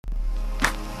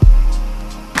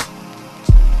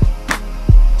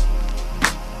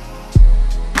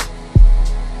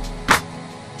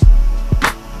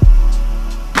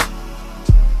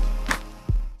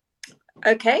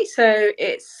Okay, so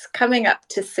it's coming up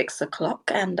to 6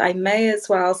 o'clock, and I may as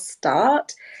well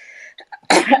start.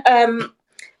 um,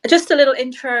 just a little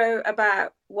intro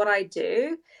about what I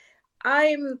do.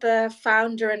 I'm the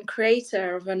founder and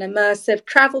creator of an immersive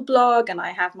travel blog, and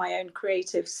I have my own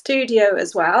creative studio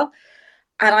as well.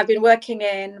 And I've been working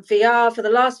in VR for the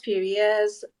last few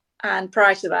years. And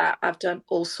prior to that, I've done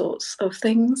all sorts of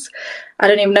things. I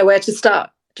don't even know where to start.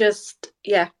 Just,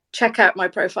 yeah, check out my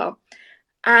profile.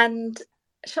 And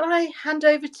shall I hand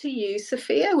over to you,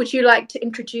 Sophia? Would you like to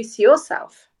introduce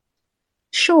yourself?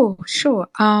 Sure, sure.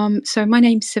 So my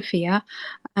name's Sofia,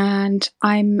 and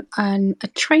I'm a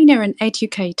trainer and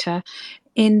educator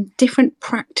in different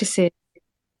practices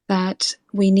that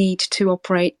we need to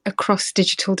operate across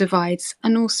digital divides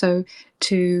and also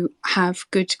to have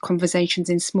good conversations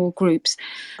in small groups.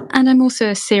 And I'm also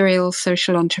a serial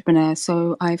social entrepreneur,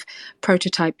 so I've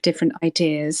prototyped different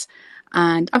ideas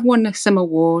and I've won some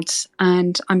awards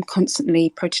and I'm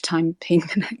constantly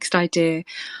prototyping the next idea.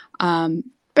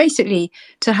 Basically,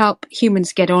 to help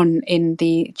humans get on in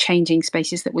the changing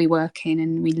spaces that we work in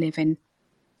and we live in.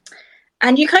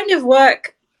 And you kind of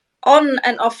work on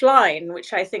and offline,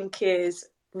 which I think is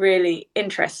really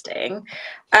interesting,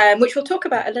 which we'll talk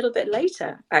about a little bit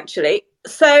later, actually.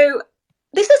 So,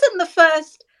 this isn't the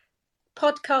first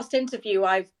podcast interview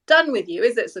I've done with you,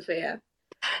 is it, Sophia?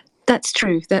 That's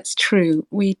true. That's true.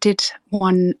 We did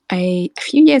one a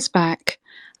few years back,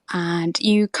 and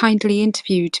you kindly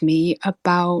interviewed me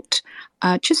about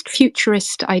just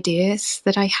futurist ideas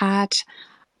that I had,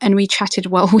 and we chatted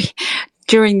while we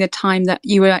during the time that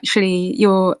you were actually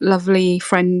your lovely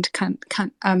friend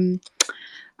Callum.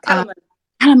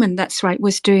 Callum, that's right,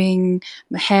 was doing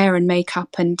hair and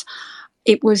makeup, and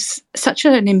it was such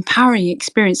an empowering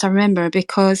experience, I remember,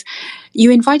 because you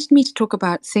invited me to talk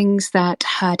about things that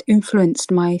had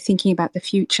influenced my thinking about the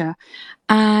future.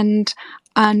 And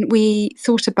we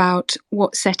thought about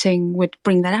what setting would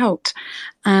bring that out.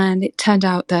 And it turned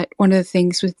out that one of the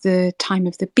things was the time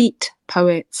of the beat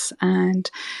poets and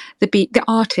the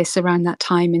artists around that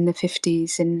time in the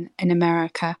 50s in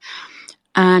America.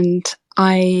 And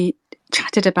I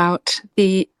chatted about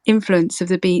the influence of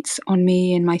the beats on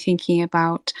me and my thinking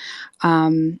about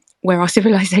where our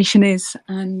civilization is,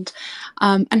 and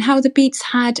how the beats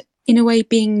had, in a way,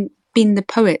 been the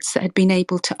poets that had been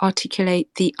able to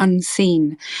articulate the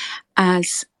unseen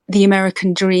as the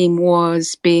American dream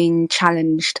was being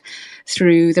challenged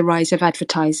through the rise of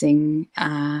advertising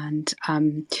and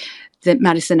the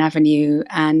Madison Avenue,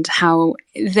 and how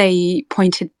they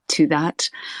pointed to that.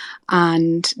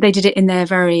 And they did it in their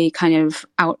very kind of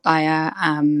outlier,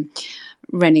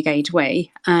 renegade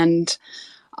way, and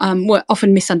were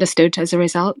often misunderstood as a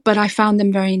result. But I found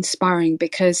them very inspiring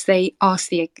because they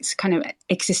asked the kind of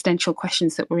existential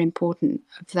questions that were important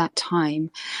of that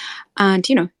time. And,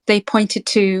 they pointed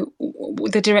to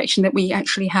the direction that we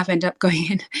actually have ended up going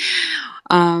in.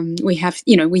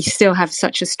 We still have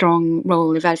such a strong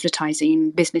role of advertising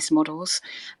in business models,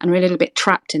 and we're a little bit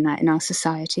trapped in that in our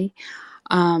society.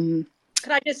 Can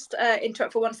I just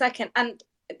interrupt for 1 second? And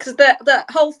because the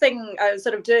whole thing I was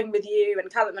sort of doing with you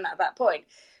and Callum at that point,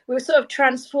 we were sort of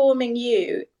transforming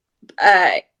you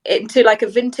into like a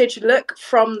vintage look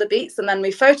from the beats, and then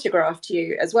we photographed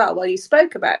you as well while you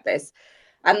spoke about this.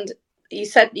 And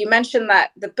you mentioned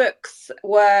that the books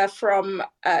were from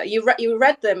you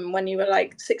read them when you were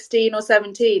like 16 or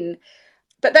 17,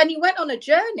 but then you went on a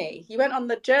journey. You went on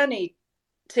the journey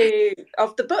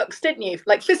of the books, didn't you?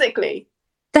 Like physically.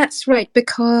 That's right,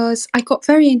 because I got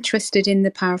very interested in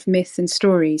the power of myth and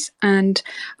stories, and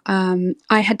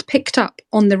I had picked up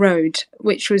On the Road,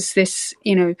 which was this,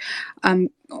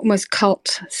 almost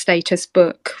cult status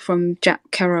book from Jack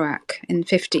Kerouac in the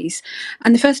 50s.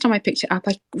 And the first time I picked it up,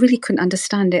 I really couldn't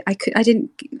understand it. I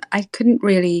couldn't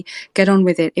really get on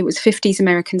with it. It was 50s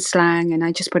American slang, and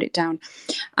I just put it down.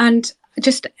 And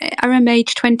I remember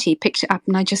age 20, picked it up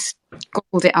and I just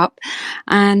gobbled it up.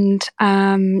 And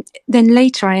then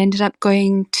later I ended up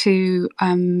going to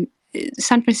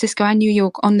San Francisco and New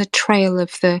York on the trail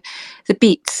of the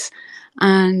Beats.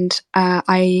 And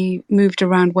I moved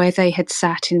around where they had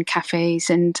sat in cafes.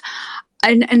 And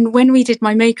when we did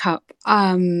my makeup,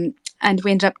 and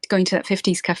we ended up going to that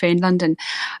 50s cafe in London,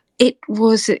 it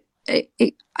was...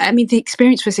 the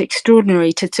experience was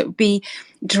extraordinary to be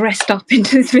dressed up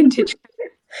into this vintage.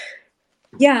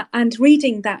 Yeah, and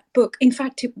reading that book. In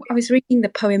fact, I was reading the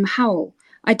poem Howl.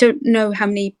 I don't know how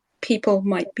many people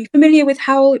might be familiar with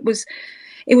Howl. It was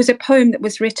a poem that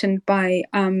was written by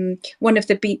one of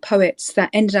the beat poets that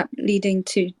ended up leading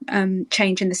to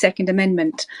change in the Second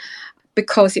Amendment.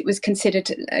 because it was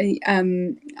considered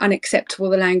unacceptable,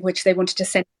 the language. They wanted to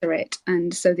censor it.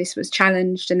 And so this was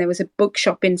challenged. And there was a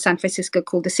bookshop in San Francisco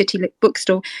called the City Lit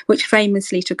Bookstore, which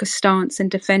famously took a stance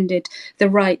and defended the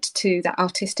right to that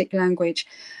artistic language.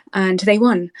 And they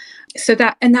won. So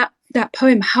that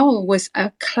poem, Howl, was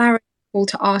a clarion call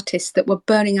to artists that were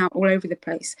burning out all over the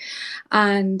place.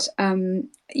 And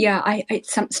it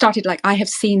started like, I have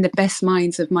seen the best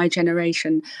minds of my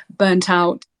generation burnt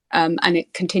out. And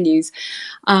it continues.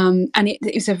 And it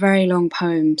was a very long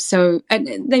poem. So,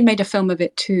 and they made a film of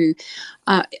it too.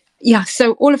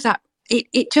 So all of that,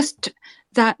 it just,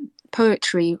 that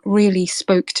poetry really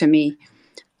spoke to me.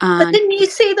 But didn't you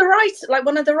see like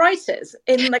one of the writers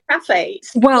in the cafe?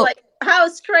 Well, like, how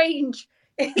strange.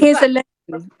 Here's a lesson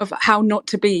of how not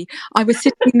to be. I was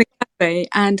sitting in the cafe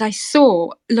and I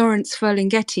saw Lawrence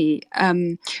Ferlinghetti,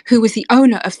 who was the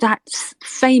owner of that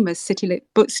famous City Lit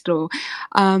bookstore.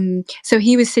 So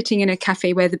he was sitting in a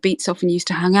cafe where the Beats often used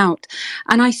to hang out.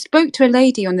 And I spoke to a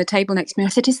lady on the table next to me. I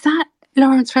said, "Is that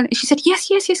Lawrence Ferlinghetti?" She said, yes,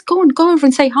 go over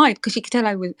and say hi, because she could tell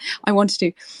I wanted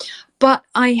to. But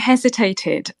I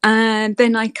hesitated, and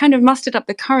then I kind of mustered up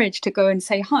the courage to go and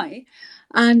say hi,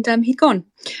 and he'd gone.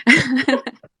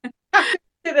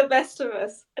 To the best of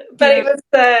us. But it was,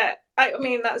 I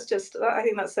mean, I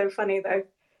think that's so funny though.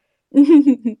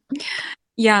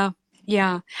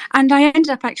 Yeah. And I ended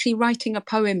up actually writing a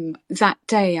poem that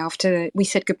day after we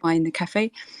said goodbye in the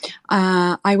cafe.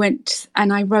 I went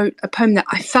and I wrote a poem that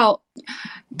I felt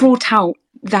brought out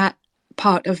that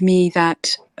part of me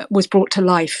that was brought to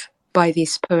life by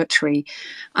this poetry.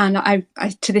 And I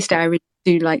to this day, I really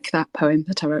do like that poem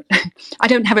that I wrote. I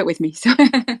don't have it with me, so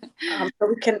but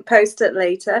we can post it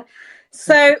later.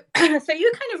 So you're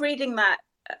kind of reading that,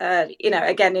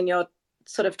 again in your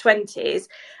sort of 20s,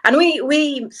 and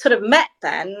we sort of met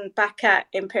then back at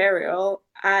Imperial,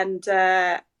 and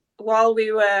while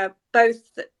we were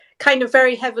both kind of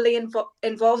very heavily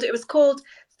involved, it was called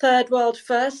Third World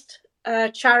First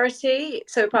charity,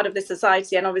 so part of the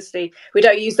society, and obviously we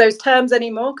don't use those terms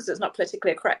anymore because it's not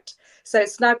politically correct, so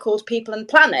it's now called People and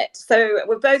Planet. So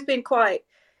we've both been quite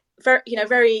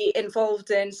very involved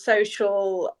in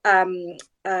social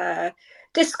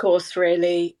discourse,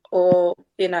 really, or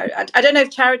I don't know if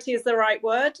charity is the right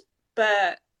word,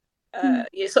 but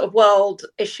sort of world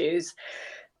issues.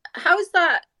 How's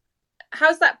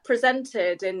that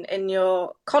presented in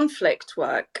your conflict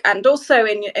work, and also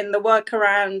in the work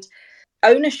around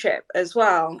ownership as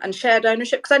well, and shared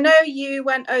ownership? Because I know you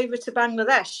went over to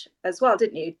Bangladesh as well,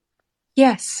 didn't you?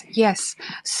 Yes.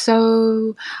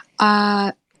 So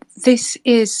this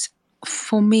is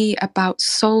for me about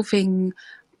solving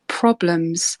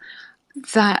problems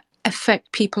that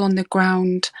affect people on the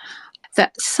ground,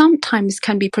 that sometimes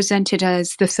can be presented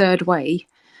as the third way.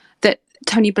 That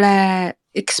Tony Blair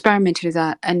experimented with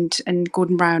that, and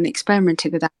Gordon Brown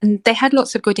experimented with that, and they had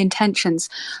lots of good intentions.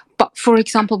 But for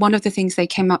example, one of the things they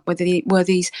came up with were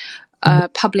these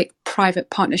public-private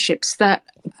partnerships that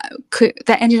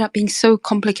ended up being so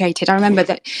complicated. I remember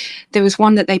that there was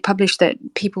one that they published that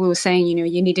people were saying,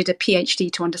 you needed a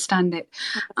PhD to understand it.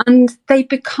 And they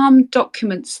become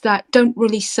documents that don't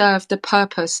really serve the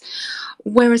purpose.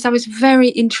 Whereas I was very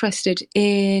interested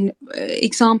in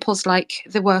examples like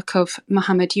the work of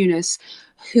Muhammad Yunus,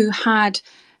 who had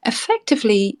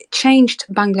effectively changed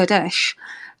Bangladesh.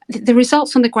 The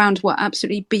results on the ground were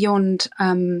absolutely beyond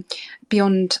any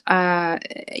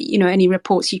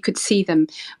reports. You could see them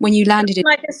when you landed in.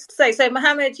 Can I just say, so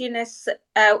Muhammad Yunus,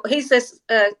 he's a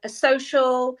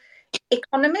social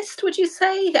economist, would you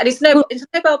say? And he's a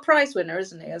Nobel Prize winner,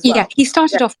 isn't he, as well? Yeah, he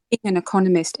started off being an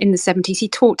economist in the 70s. He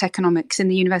taught economics in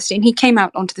the university, and he came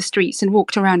out onto the streets and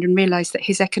walked around and realised that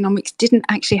his economics didn't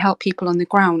actually help people on the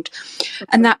ground.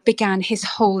 And that began his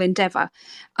whole endeavour,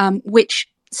 which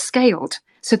scaled.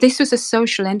 So this was a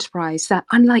social enterprise that,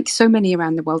 unlike so many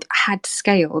around the world, had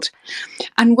scaled.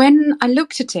 And when I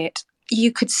looked at it,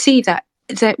 you could see that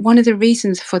one of the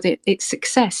reasons for its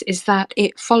success is that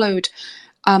it followed,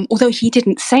 although he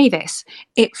didn't say this,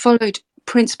 it followed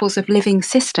principles of living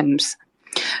systems.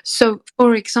 So,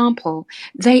 for example,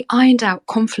 they ironed out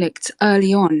conflicts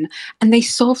early on, and they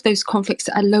solved those conflicts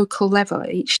at a local level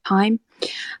each time.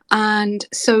 And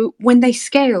so when they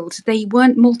scaled, they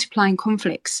weren't multiplying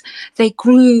conflicts. They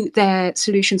grew their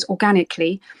solutions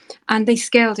organically, and they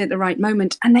scaled at the right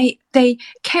moment. And they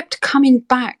kept coming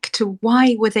back to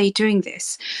why were they doing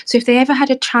this? So if they ever had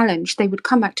a challenge, they would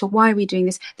come back to why are we doing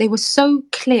this? They were so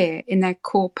clear in their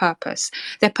core purpose.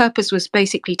 Their purpose was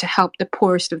basically to help the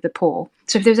poorest of the poor.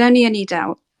 So if there was only any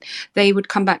doubt, they would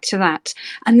come back to that,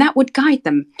 and that would guide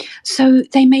them. So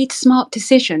they made smart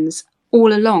decisions.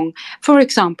 all along. For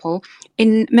example,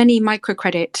 in many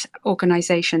microcredit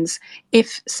organizations,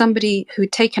 if somebody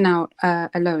who'd taken out a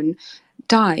loan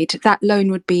died, that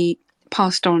loan would be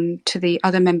passed on to the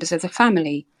other members of the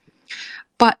family.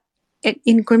 But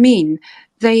in Grameen,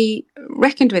 they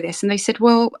reckoned with this and they said,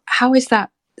 well, how is that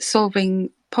solving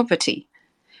poverty?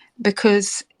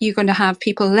 Because you're going to have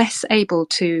people less able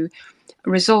to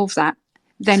resolve that.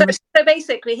 So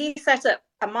basically, he set up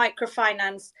a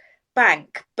microfinance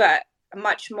bank, but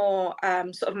much more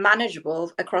sort of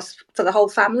manageable across for the whole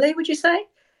family, would you say?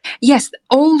 Yes,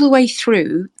 all the way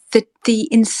through, the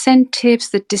incentives,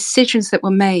 the decisions that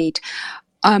were made,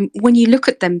 when you look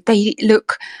at them, they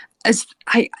look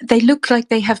like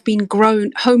they have been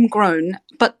homegrown,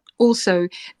 but also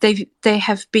they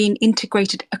have been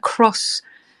integrated across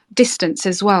distance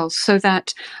as well, so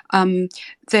that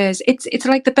it's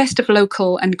like the best of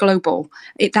local and global.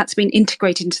 That's been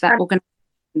integrated into that organization.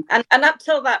 And up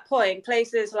till that point,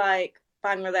 places like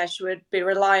Bangladesh would be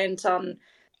reliant on,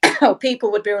 or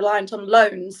people would be reliant on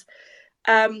loans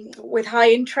with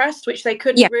high interest, which they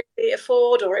couldn't really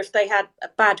afford, or if they had a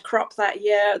bad crop that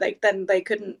year, they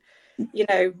couldn't,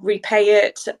 repay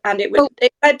it, and it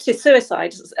led to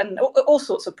suicides and all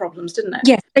sorts of problems, didn't it?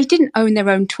 Yes, they didn't own their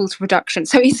own tools for production.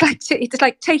 So it's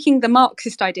like taking the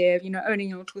Marxist idea of owning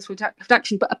your tools for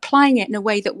production, but applying it in a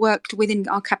way that worked within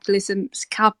our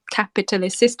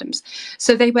capitalist systems.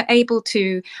 So they were able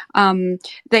to.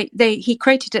 He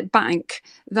created a bank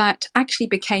that actually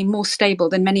became more stable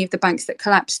than many of the banks that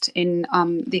collapsed in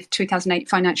the 2008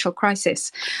 financial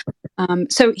crisis.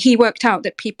 So he worked out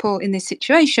that people in this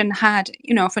situation had,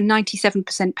 of a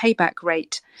 97% payback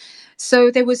rate.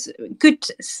 So there was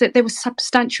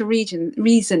substantial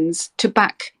reasons to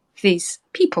back these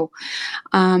people.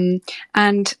 And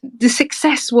the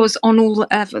success was on all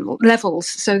levels.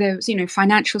 So there was,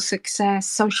 financial success,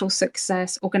 social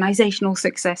success, organizational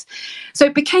success. So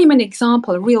it became an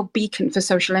example, a real beacon for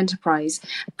social enterprise.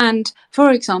 And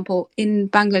for example, in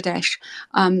Bangladesh,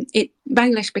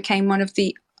 Bangladesh became one of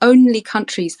the only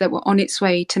countries that were on its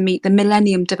way to meet the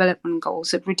Millennium Development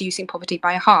Goals of reducing poverty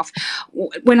by half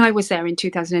when I was there in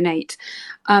 2008.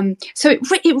 So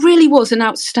it really was an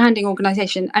outstanding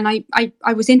organisation, and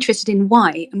I was interested in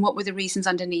why and what were the reasons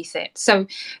underneath it. So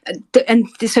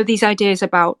so these ideas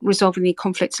about resolving the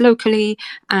conflicts locally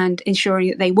and ensuring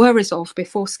that they were resolved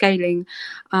before scaling,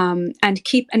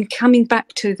 and coming back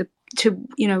to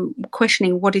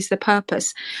questioning what is the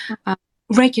purpose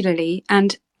regularly,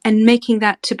 and making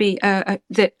that to be an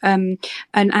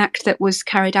act that was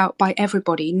carried out by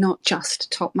everybody, not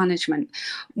just top management.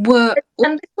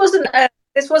 And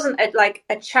this wasn't like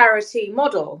a charity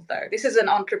model, though. This is an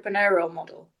entrepreneurial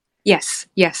model. Yes,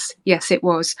 it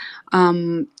was.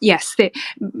 Yes,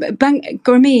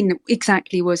 Grameen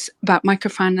exactly was about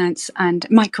microfinance and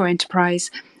microenterprise,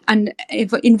 and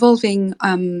involving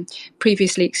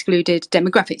previously excluded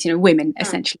demographics, women,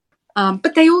 essentially.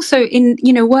 But they also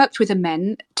worked with the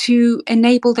men to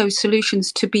enable those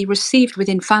solutions to be received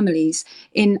within families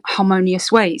in harmonious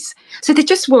ways. So they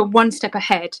just were one step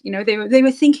ahead. They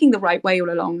were thinking the right way all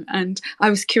along, and I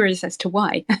was curious as to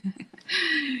why.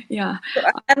 Yeah.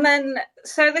 And then,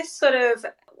 so this sort of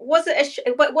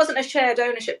it wasn't a shared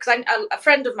ownership, because a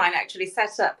friend of mine actually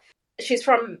set up. She's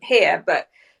from here, but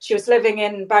she was living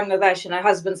in Bangladesh, and her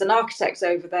husband's an architect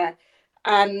over there,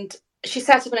 and she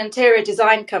set up an interior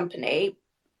design company,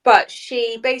 but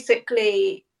she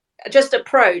basically just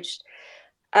approached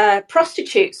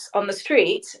prostitutes on the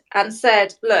street and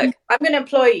said, look, I'm going to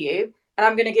employ you and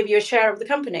I'm going to give you a share of the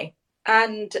company.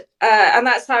 And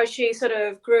that's how she sort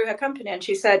of grew her company. And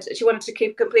she said she wanted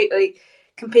to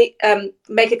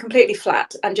make it completely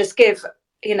flat and just give,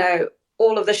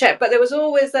 all of the share. But there was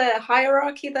always a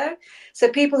hierarchy there. So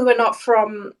people who were not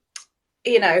from,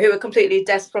 who were completely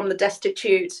from the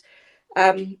destitute,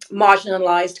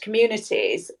 marginalized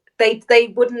communities,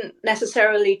 they wouldn't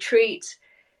necessarily treat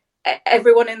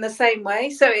everyone in the same way.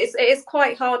 So it is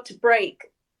quite hard to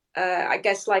break, I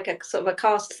guess, like a sort of a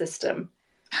caste system.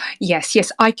 Yes.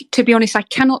 To be honest, I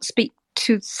cannot speak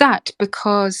to that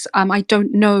because I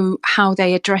don't know how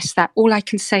they address that. All I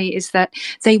can say is that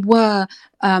they were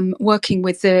working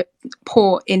with the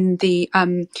poor in the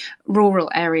rural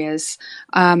areas,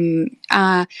 and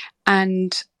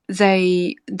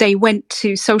they went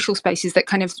to social spaces that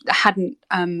kind of hadn't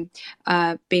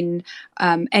been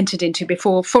entered into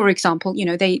before. For example,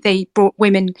 they brought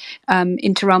women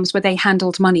into realms where they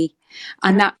handled money,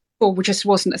 and that just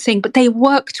wasn't a thing. But they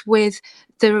worked with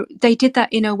they did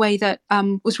that in a way that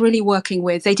was really working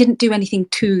with. They didn't do anything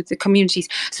to the communities,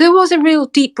 so there was a real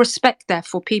deep respect there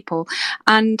for people.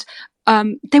 And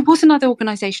there was another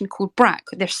organisation called BRAC.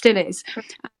 There still is.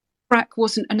 BRAC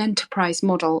wasn't an enterprise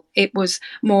model. It was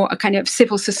more a kind of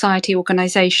civil society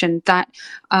organization that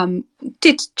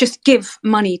did just give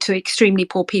money to extremely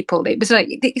poor people.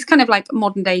 It's kind of like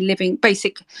modern day living,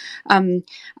 basic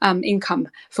income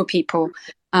for people.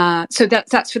 So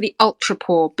that's for the ultra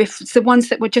poor. The ones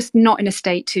that were just not in a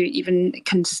state to even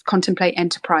contemplate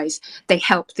enterprise, they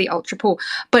helped the ultra poor.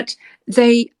 But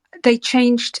they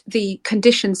changed the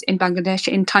conditions in Bangladesh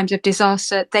in times of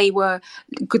disaster. They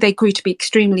grew to be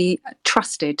extremely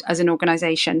trusted as an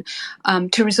organisation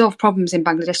to resolve problems in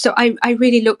Bangladesh. So I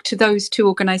really look to those two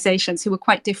organisations who were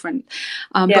quite different,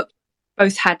 but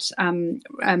both had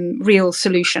real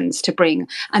solutions to bring,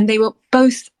 and they were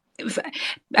both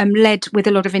led with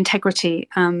a lot of integrity,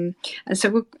 and so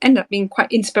we'll end up being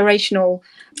quite inspirational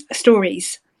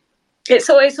stories. It's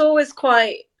always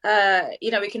quite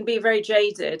we can be very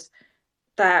jaded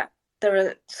that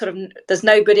there's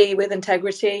nobody with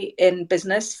integrity in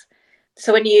business.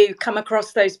 So when you come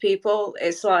across those people,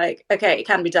 it's like, okay, it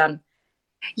can be done.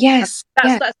 Yes,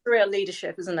 that's real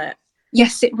leadership, isn't it?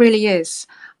 Yes, it really is.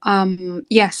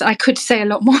 Yes, I could say a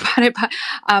lot more about it, but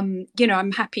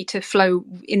I'm happy to flow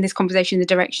in this conversation in the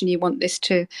direction you want this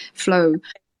to flow.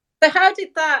 So how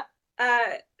did that?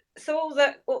 So all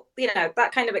that,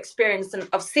 that kind of experience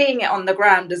of seeing it on the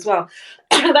ground as well.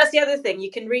 That's the other thing.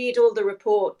 You can read all the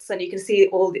reports and you can see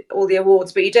all the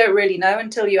awards, but you don't really know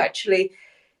until you actually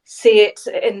see it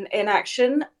in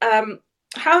action.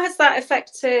 How has that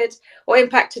affected or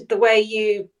impacted the way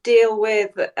you deal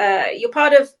with? You're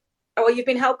part of, or you've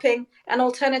been helping an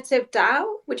alternative DAO.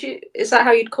 Is that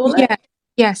how you'd call it?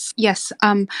 Yeah. Yes.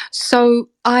 So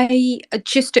I'm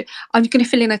going to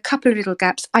fill in a couple of little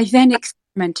gaps. I then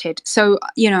experimented. So,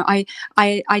 I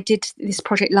did this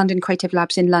project, London Creative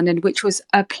Labs in London, which was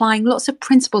applying lots of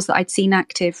principles that I'd seen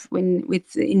active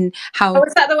in how. Oh,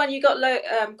 is that the one you got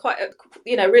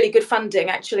really good funding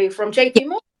actually from JP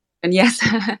Morgan? Yes.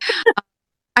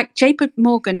 JP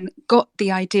Morgan got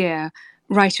the idea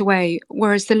right away,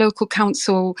 whereas the local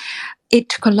council, it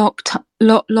took a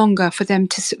lot longer for them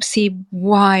to sort of see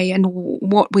why and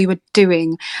what we were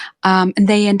doing, and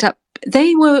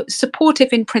they were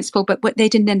supportive in principle, but they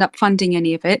didn't end up funding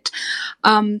any of it.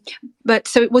 But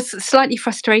so it was slightly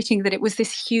frustrating that it was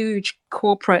this huge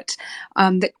corporate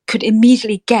that could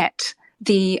immediately get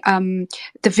the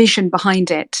vision behind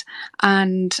it,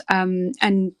 and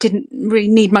didn't really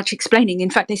need much explaining. In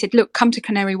fact, they said, "Look, come to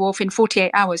Canary Wharf." In 48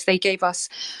 hours, they gave us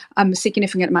a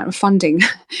significant amount of funding.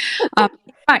 In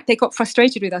fact, they got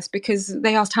frustrated with us because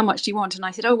they asked, "How much do you want?" And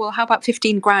I said, "Oh, well, how about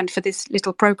 15 grand for this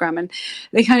little program?" And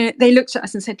they looked at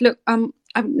us and said, "Look,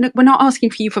 we're not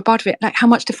asking for you for part of it. Like, how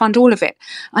much to fund all of it?"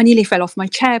 I nearly fell off my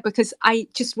chair because I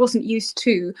just wasn't used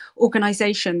to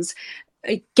organisations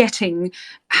getting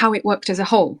how it worked as a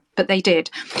whole, but they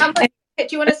did. How much do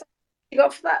you want to say you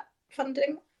got for that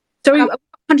funding? So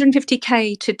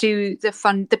 150k to do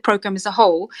the program as a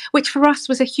whole, which for us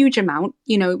was a huge amount.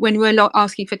 When we're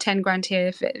asking for 10 grand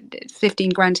here,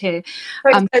 15 grand here.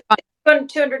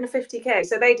 250k.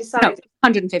 So they decided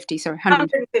 150. Sorry,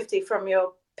 150 from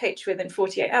your pitch within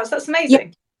 48 hours. That's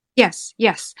amazing. Yes.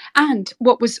 And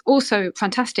what was also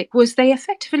fantastic was they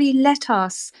effectively let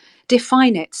us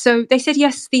define it. So they said,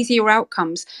 yes, these are your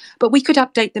outcomes, but we could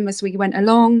update them as we went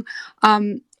along.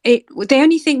 One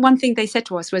thing they said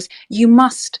to us was, you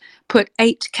must put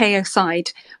 8k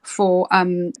aside for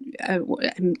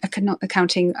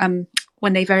accounting,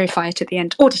 when they verify it at the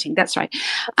end, auditing, that's right.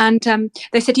 And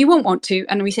they said, you won't want to.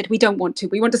 And we said, we don't want to.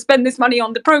 We want to spend this money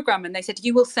on the program. And they said,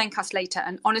 you will thank us later.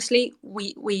 And honestly,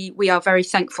 we are very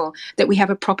thankful that we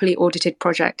have a properly audited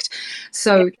project.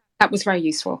 So that was very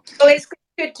useful. Well, it's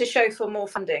good to show for more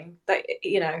funding,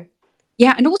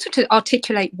 Yeah, and also to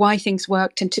articulate why things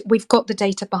worked, and we've got the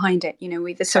data behind it.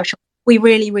 With the social, we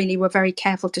really, really were very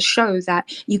careful to show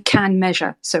that you can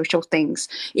measure social things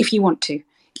if you want to.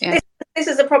 Yeah. This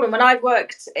is a problem. When I've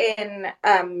worked in,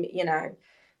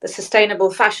 the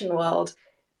sustainable fashion world,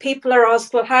 people are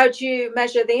asked, well, how do you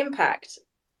measure the impact?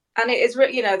 And it is,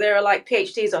 there are like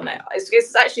PhDs on it.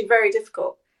 It's actually very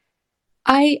difficult.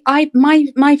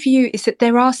 My view is that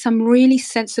there are some really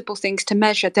sensible things to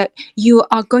measure that you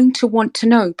are going to want to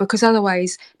know, because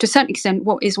otherwise, to a certain extent,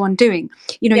 what is one doing?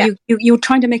 You're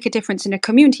trying to make a difference in a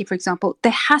community, for example.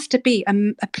 There has to be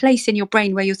a place in your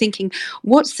brain where you're thinking,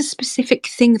 what's the specific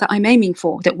thing that I'm aiming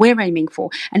for, that we're aiming for,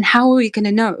 and how are we going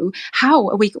to know? How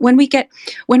are we when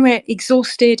we're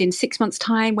exhausted in 6 months'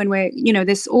 time, when we're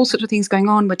there's all sorts of things going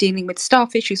on, we're dealing with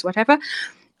staff issues, whatever.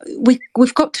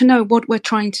 We've got to know what we're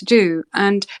trying to do,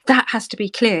 and that has to be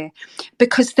clear,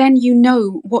 because then you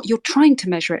know what you're trying to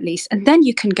measure at least, and then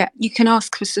you can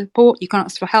ask for support, you can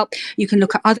ask for help, you can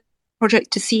look at other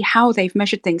project to see how they've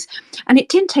measured things. And it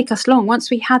didn't take us long. Once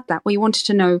we had that, we wanted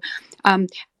to know,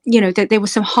 that there were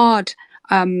some hard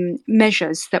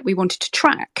measures that we wanted to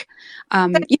track.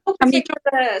 Your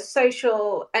particular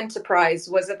social enterprise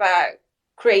was about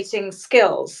creating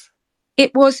skills.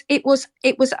 It was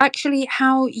actually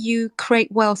how you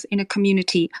create wealth in a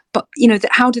community, but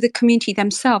how do the community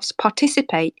themselves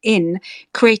participate in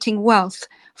creating wealth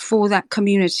for that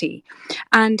community?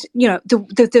 And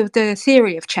the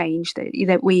theory of change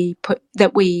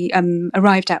that we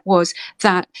arrived at was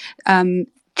that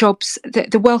jobs,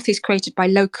 the wealth is created by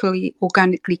locally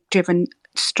organically driven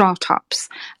startups,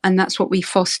 and that's what we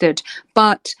fostered.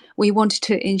 But we wanted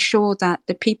to ensure that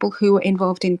the people who were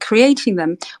involved in creating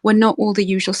them were not all the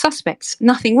usual suspects.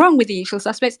 Nothing wrong with the usual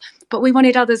suspects, but we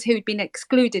wanted others who'd been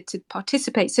excluded to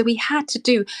participate. So we had to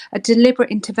do a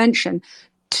deliberate intervention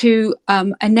to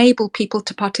enable people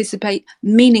to participate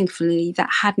meaningfully that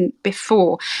hadn't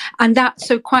before. And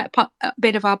so quite a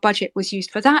bit of our budget was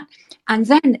used for that. And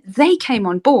then they came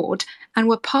on board and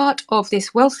were part of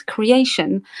this wealth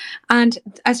creation. And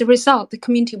as a result, the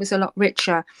community was a lot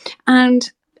richer.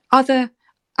 And other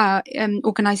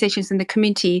organizations in the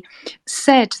community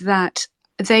said that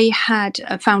they had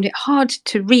found it hard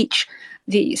to reach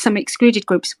some excluded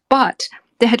groups, but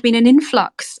there had been an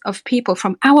influx of people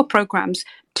from our programs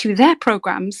to their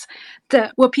programs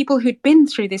that were people who'd been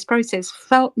through this process,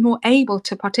 felt more able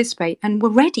to participate and were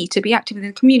ready to be active in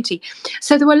the community.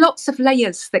 So there were lots of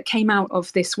layers that came out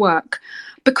of this work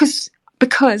because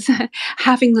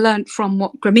having learnt from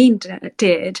what Grameen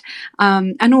did,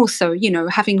 and also,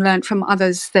 having learnt from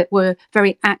others that were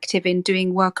very active in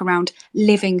doing work around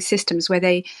living systems, where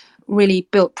they really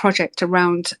built project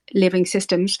around living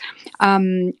systems.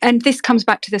 And this comes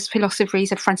back to the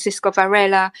philosophies of Francisco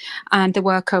Varela and the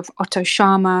work of Otto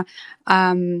Scharmer,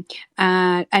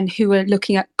 and who are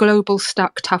looking at global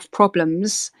stuck tough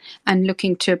problems and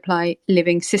looking to apply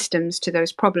living systems to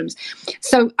those problems.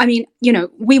 So,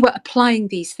 we were applying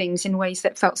these things in ways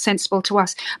that felt sensible to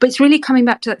us, but it's really coming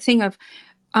back to that thing of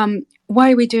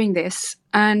why are we doing this?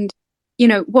 And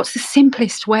what's the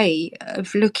simplest way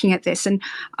of looking at this, and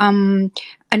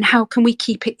how can we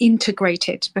keep it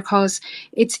integrated? Because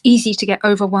it's easy to get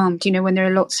overwhelmed, when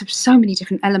there are so many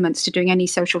different elements to doing any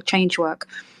social change work.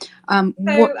 So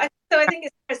I think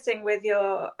it's interesting with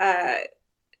your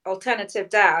alternative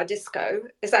DAO, Disco.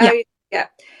 Is that how you? Yeah.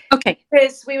 Okay.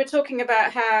 Because we were talking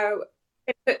about how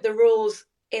they put the rules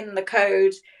in the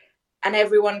code, and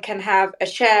everyone can have a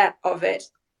share of it.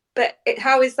 But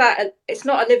how is that? It's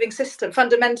not a living system.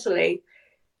 Fundamentally,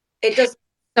 it does.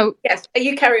 So yes,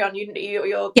 you carry on.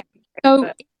 You're.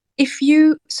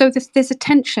 So there's a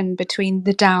tension between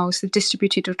the DAOs, the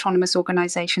distributed autonomous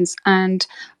organizations, and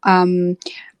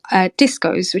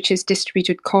DISCOs, which is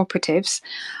distributed cooperatives.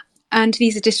 And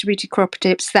these are distributed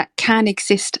cooperatives that can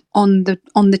exist on the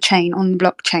chain, on the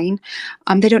blockchain.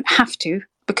 They don't have to,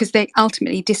 because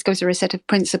ultimately DISCOs are a set of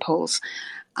principles.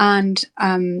 And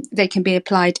they can be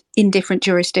applied in different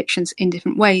jurisdictions in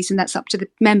different ways, and that's up to the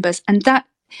members. And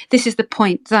this is the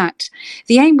point, that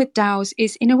the aim with DAOs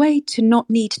is, in a way, to not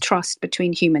need trust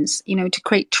between humans, to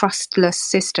create trustless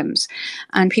systems.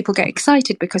 And people get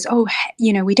excited because,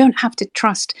 we don't have to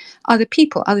trust other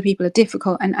people. Other people are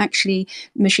difficult, and actually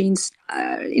machines,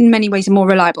 in many ways, are more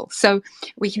reliable. So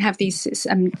we can have these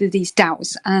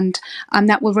DAOs, and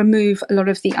that will remove a lot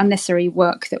of the unnecessary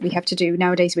work that we have to do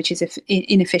nowadays, which is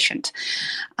inefficient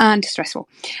and stressful.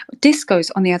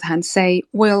 Discos, on the other hand, say,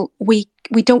 well, we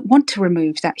don't want to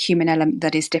remove that human element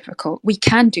that is difficult. We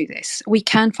can do this. We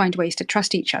can find ways to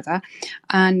trust each other.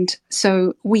 And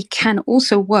so we can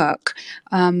also work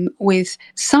with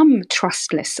some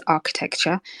trustless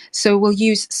architecture. So we'll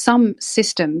use some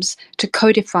systems to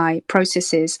codify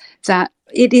processes that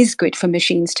it is good for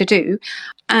machines to do.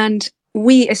 And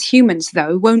we as humans,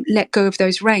 though, won't let go of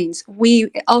those reins.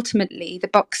 We ultimately, the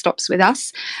buck stops with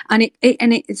us, and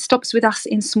it stops with us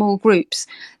in small groups.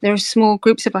 There are small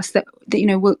groups of us that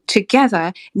will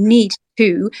together need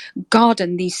to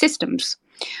garden these systems.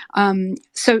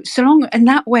 So long, and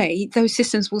that way, those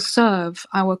systems will serve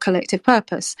our collective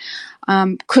purpose.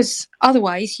 Because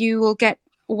otherwise, you will get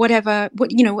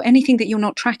anything that you're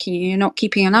not tracking, you're not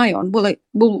keeping an eye on.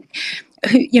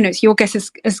 It's your guess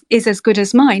is as good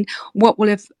as mine. What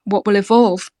will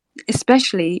evolve,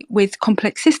 especially with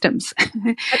complex systems.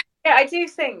 Yeah, I do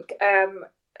think a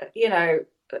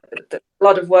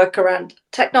lot of work around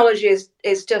technology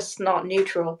is just not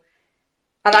neutral,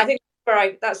 and I think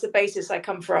that's the basis I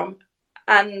come from,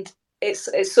 and it's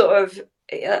sort of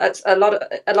a lot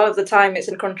of the time it's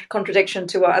in contradiction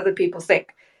to what other people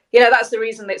think. That's the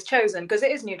reason it's chosen, because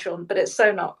it is neutral, but it's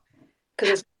so not,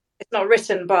 because it's not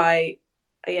written by,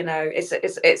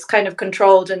 it's kind of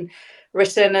controlled and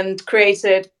written and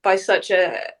created by such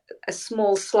a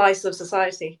small slice of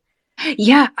society.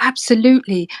 Yeah,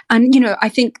 absolutely. And, I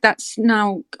think that's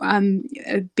now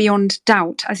beyond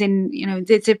doubt, as in,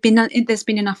 there's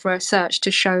been enough research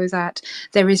to show that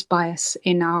there is bias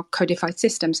in our codified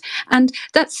systems. And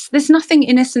there's nothing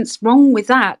in essence wrong with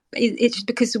that. It's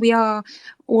because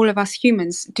all of us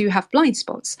humans do have blind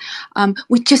spots.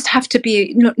 We just have to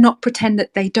be, not pretend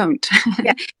that they don't.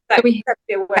 Yeah, So we,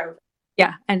 be aware of it.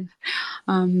 yeah. And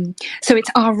so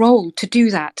it's our role to do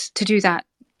that,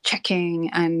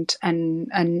 checking and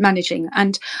managing,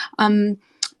 and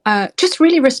just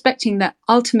really respecting that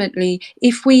ultimately,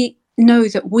 if we know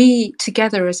that we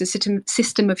together as a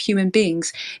system of human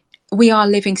beings, we are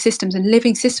living systems, and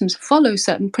living systems follow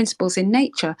certain principles in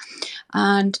nature,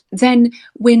 and then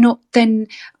we're not then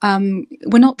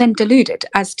deluded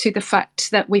as to the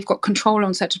fact that we've got control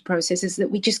on certain processes that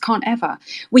we just can't ever.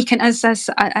 We can, as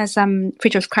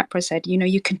Friedrich Capra said,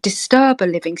 you can disturb a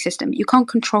living system. You can't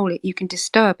control it. You can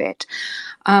disturb it,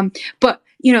 but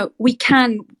we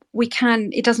can.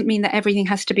 It doesn't mean that everything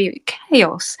has to be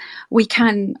chaos. We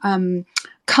can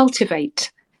cultivate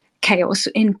chaos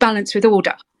in balance with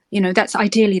order. That's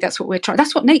what we're trying.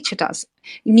 That's what nature does.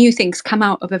 New things come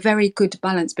out of a very good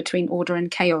balance between order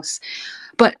and chaos.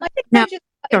 But I think now, I'm just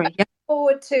sorry, yeah.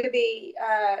 forward to the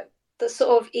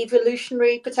sort of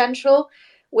evolutionary potential,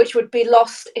 which would be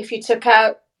lost if you took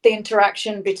out the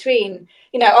interaction between,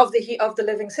 of the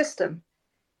living system.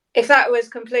 If that was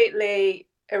completely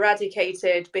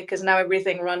eradicated because now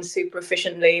everything runs super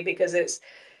efficiently because it's,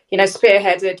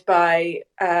 spearheaded by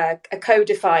a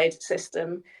codified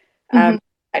system, Mm-hmm.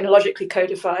 technologically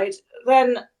codified,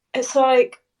 then it's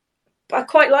like, I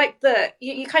quite like that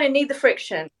you kind of need the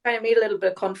friction, kind of need a little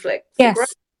bit of conflict for growth.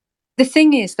 Yes. The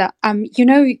thing is that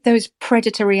those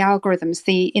predatory algorithms,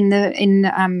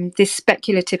 in this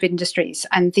speculative industries,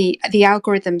 and the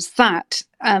algorithms that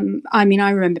I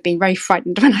remember being very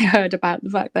frightened when I heard about the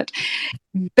fact that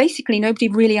basically nobody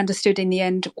really understood in the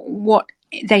end what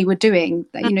they were doing.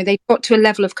 They got to a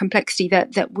level of complexity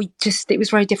that it was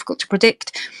very difficult to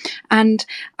predict. And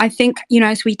I think,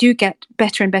 as we do get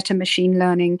better and better machine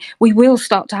learning, we will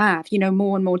start to have,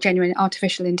 more and more genuine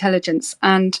artificial intelligence.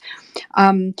 And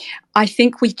I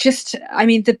think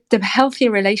the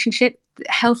healthier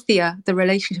the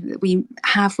relationship that we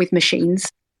have with machines,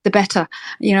 the better.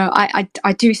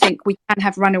 I do think we can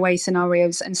have runaway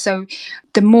scenarios. And so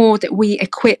the more that we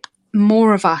equip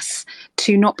more of us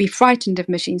to not be frightened of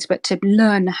machines, but to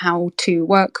learn how to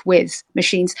work with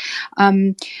machines,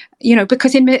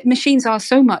 because machines are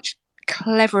so much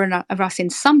clever of us in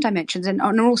some dimensions, and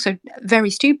are also very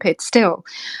stupid still.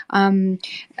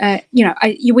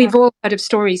 We've all heard of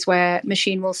stories where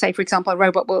machine will say, for example, a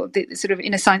robot will, sort of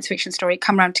in a science fiction story,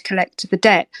 come around to collect the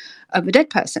debt of a dead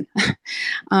person.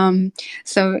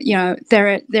 So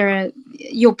there are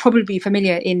you'll probably be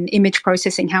familiar in image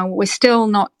processing how we're still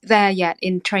not there yet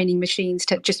in training machines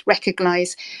to just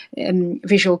recognize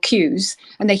visual cues,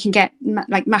 and they can get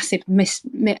massive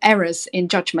errors in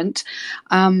judgment.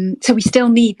 So we still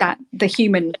need the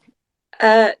human.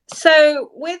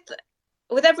 So with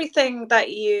everything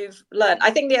that you've learned,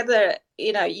 I think the other,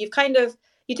 you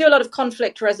do a lot of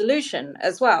conflict resolution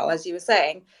as well, as you were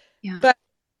saying. Yeah. But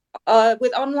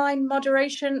with online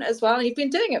moderation as well, and you've been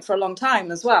doing it for a long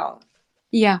time as well.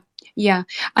 Yeah.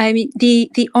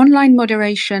 The online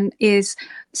moderation is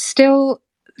still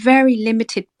very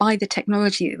limited by the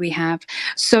technology that we have.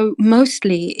 So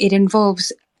mostly it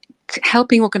involves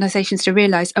helping organizations to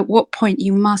realize at what point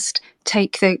you must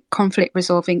take the conflict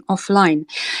resolving offline.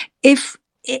 If,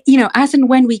 as and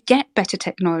when we get better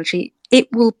technology,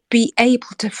 it will be able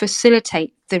to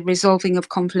facilitate the resolving of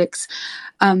conflicts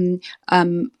in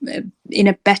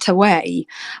a better way.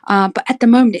 But at the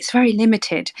moment, it's very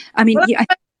limited. The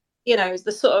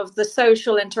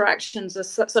social interactions are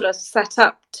sort of set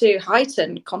up to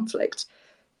heighten conflict.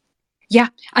 Yeah,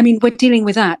 we're dealing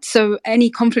with that. So any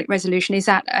conflict resolution is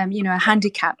at, a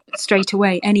handicap straight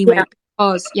away anyway. Yeah.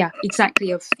 Because,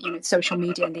 exactly, of social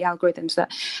media and the algorithms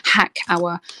that hack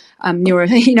our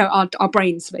our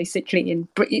brains basically, in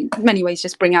many ways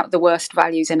just bring out the worst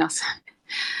values in us.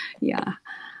 Yeah.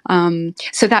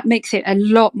 So that makes it a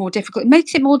lot more difficult. It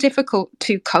makes it more difficult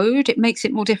to code. It makes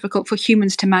it more difficult for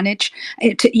humans to manage,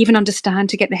 to even understand,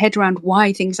 to get the head around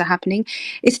why things are happening.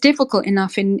 It's difficult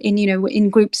enough in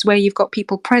groups where you've got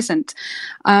people present,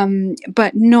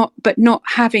 but not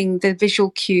having the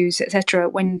visual cues, etc.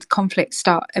 When conflicts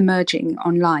start emerging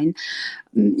online,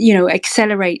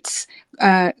 accelerates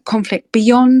conflict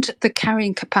beyond the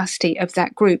carrying capacity of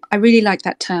that group. I really like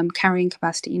that term, carrying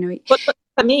capacity.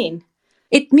 I mean,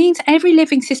 It means every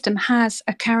living system has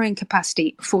a carrying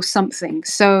capacity for something.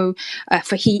 So,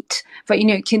 for heat, but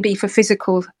it can be for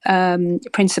physical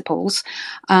principles.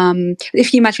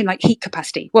 If you imagine like heat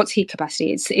capacity, what's heat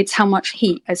capacity? It's how much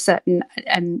heat a certain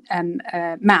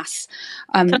mass.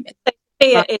 can Um, I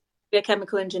say Sophia is a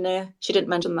chemical engineer? She didn't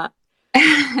mention that.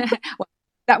 well,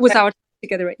 that was our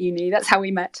together at uni. That's how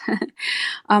we met.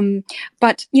 Um,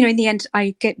 but in the end,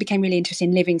 became really interested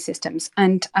in living systems,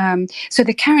 and so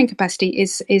the carrying capacity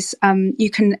is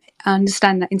you can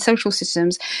understand that in social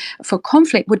systems, for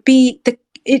conflict would be the.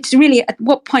 It's really at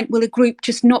what point will a group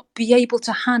just not be able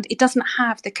to handle? It doesn't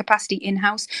have the capacity in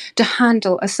house to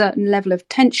handle a certain level of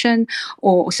tension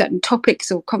or certain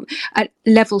topics or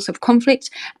levels of conflict,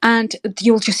 and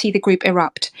you'll just see the group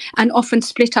erupt and often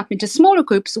split up into smaller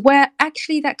groups where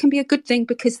actually that can be a good thing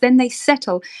because then they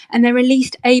settle and they're at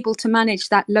least able to manage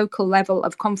that local level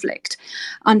of conflict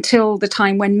until the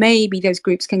time when maybe those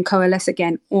groups can coalesce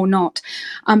again or not.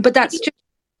 But that's just,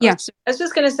 yeah. I was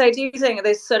just going to say, do you think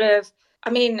this sort of, I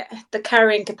mean, the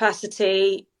carrying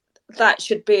capacity, that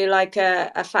should be like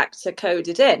a factor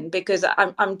coded in? Because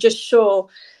I'm just sure,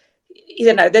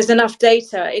 there's enough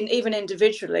data even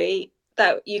individually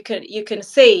that you can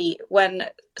see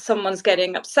when someone's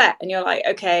getting upset and you're like,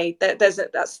 okay,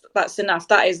 that's enough.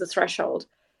 That is the threshold.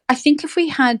 I think if we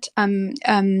had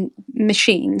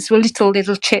machines, well,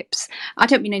 little chips. I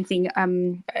don't mean anything.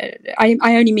 I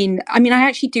only mean. I mean, I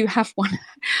actually do have one.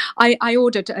 I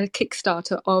ordered a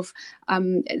Kickstarter of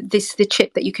the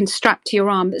chip that you can strap to your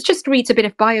arm. It just reads a bit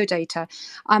of biodata.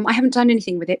 I haven't done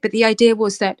anything with it, but the idea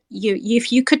was that if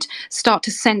you could start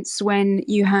to sense when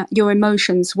your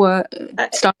emotions were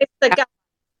starting. It's the gap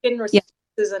in Yeah, response,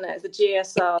 isn't it? The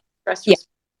GSR stress yeah. response.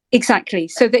 Exactly.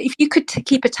 So that if you could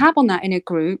keep a tab on that in a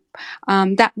group,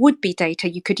 that would be data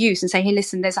you could use and say, "Hey,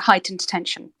 listen, there's a heightened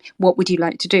tension. What would you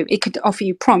like to do?" It could offer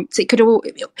you prompts. It could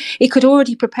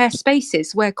already prepare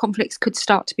spaces where conflicts could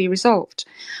start to be resolved.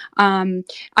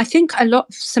 I think a lot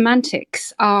of semantic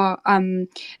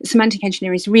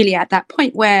engineering is really at that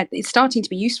point where it's starting to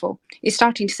be useful. It's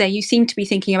starting to say, "You seem to be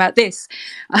thinking about this."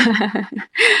 Yeah.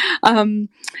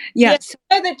 Yeah,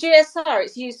 I know the GSR,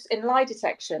 it's used in lie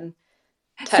detection.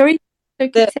 Sorry.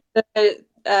 The,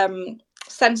 the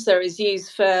sensor is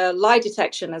used for lie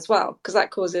detection as well, because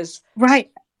that causes. Right.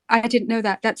 I didn't know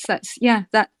that. That's yeah.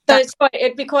 So That's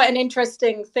it'd be quite an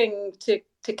interesting thing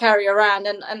to carry around,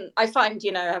 and I find,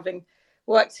 having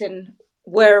worked in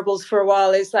wearables for a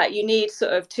while, is that you need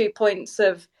sort of 2 points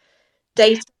of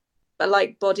data,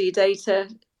 like body data,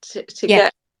 to yeah.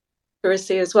 get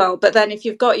accuracy as well. But then if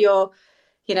you've got your,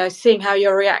 seeing how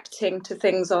you're reacting to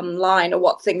things online or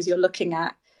what things you're looking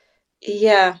at.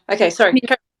 Yeah. Okay. I Sorry.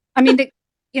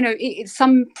 mean,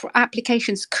 some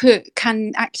applications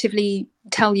can actively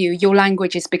tell you your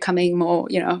language is becoming more,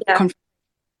 Yeah. and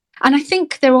I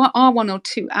think there are one or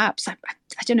two apps. I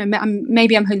don't know.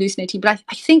 Maybe I'm hallucinating, but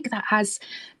I think that has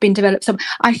been developed. Some.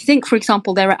 I think, for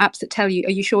example, there are apps that tell you,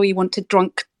 "Are you sure you want to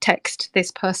drunk text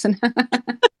this person?"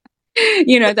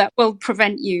 That will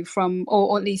prevent you from,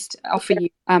 or at least offer you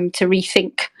to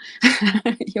rethink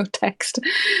your text.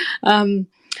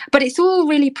 But it's all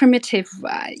really primitive,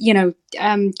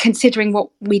 considering what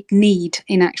we'd need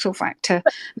in actual fact to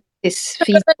this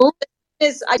feasible.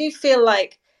 I do feel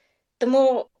like the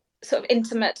more sort of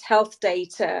intimate health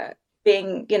data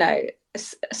being,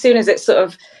 as soon as it's sort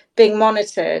of being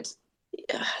monitored,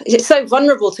 it's so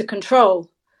vulnerable to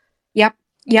control. Yep,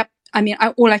 yep. I mean,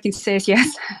 all I can say is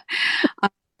yes.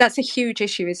 That's a huge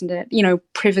issue, isn't it?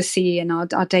 Privacy and our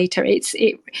data.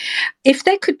 If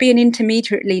there could be an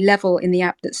intermediary level in the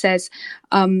app that says,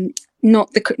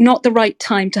 not the right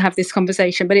time to have this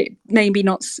conversation, but it maybe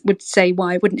not would say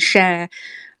why I wouldn't share,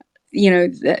 your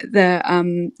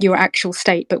actual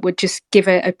state, but would just give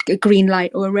a green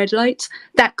light or a red light.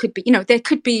 That could be, there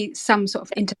could be some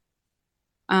sort of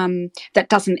that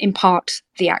doesn't impart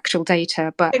the actual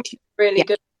data, but Really yeah.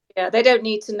 good. Yeah, they don't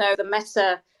need to know the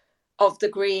meta of the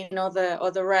green or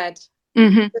the red.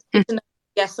 Mm-hmm. Just need to know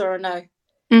yes or a no.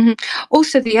 Mm-hmm.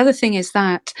 Also, the other thing is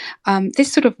that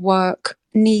this sort of work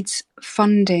needs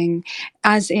funding,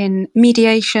 as in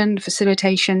mediation,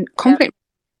 facilitation, Yeah. conflict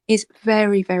is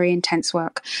very, very intense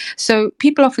work. So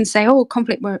people often say, "Oh,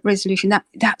 conflict resolution,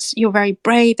 that's you're very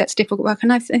brave, that's difficult work,"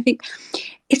 and I think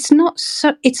it's not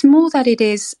so. It's more that it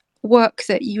is work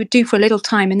that you would do for a little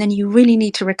time and then you really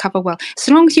need to recover well.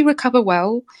 So long as you recover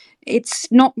well, it's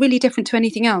not really different to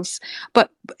anything else.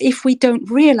 But if we don't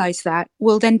realize that,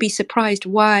 we'll then be surprised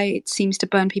why it seems to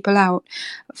burn people out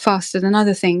faster than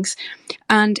other things.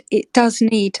 And it does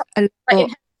need a little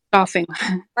staffing.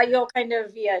 Like you're kind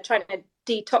of trying to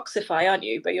detoxify, aren't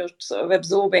you? But you're sort of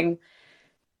absorbing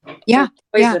Yeah,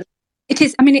 yeah. poison. It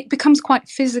is. I mean, it becomes quite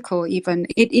physical. Even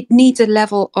it needs a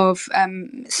level of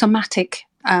somatic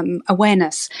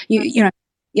awareness. You know,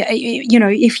 you know,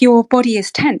 if your body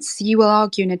is tense, you will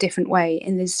argue in a different way,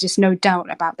 and there's just no doubt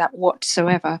about that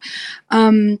whatsoever.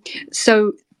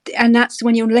 So, and that's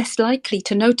when you're less likely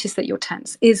to notice that you're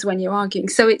tense, is when you're arguing.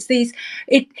 So it's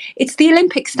it's the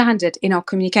Olympic standard in our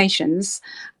communications,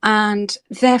 and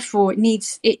therefore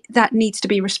that needs to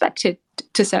be respected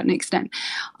to a certain extent.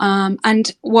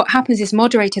 And what happens is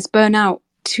moderators burn out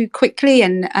too quickly,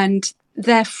 and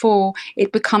therefore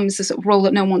it becomes a sort of role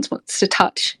that no one wants to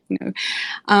touch. You know,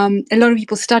 a lot of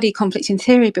people study conflict in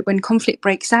theory, but when conflict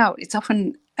breaks out, it's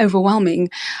often overwhelming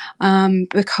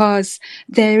because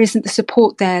there isn't the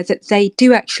support there that they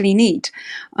do actually need.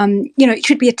 You know, it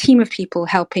should be a team of people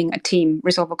helping a team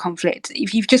resolve a conflict.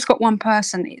 If you've just got one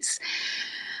person,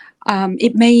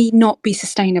 it may not be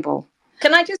sustainable.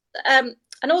 Can I just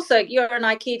and also you're an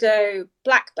Aikido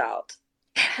black belt.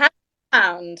 Have you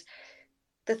found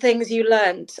the things you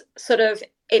learned sort of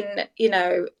in, you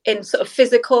know, in sort of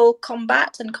physical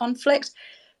combat and conflict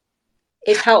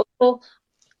is helpful?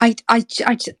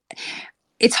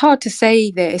 It's hard to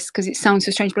say this because it sounds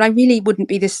so strange, but I really wouldn't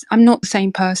be this. I'm not the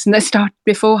same person that started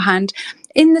beforehand,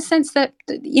 in the sense that,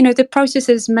 you know, the process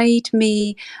has made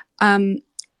me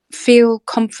feel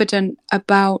confident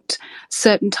about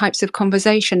certain types of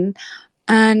conversation,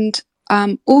 and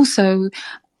also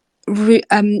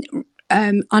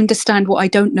understand what I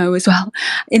don't know as well,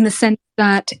 in the sense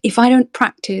that if I don't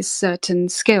practice certain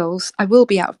skills, I will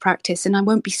be out of practice, and I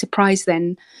won't be surprised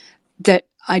then that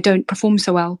I don't perform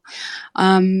so well.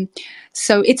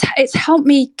 So it's helped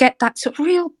me get that sort of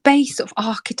real base of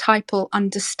archetypal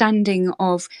understanding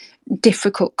of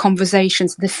difficult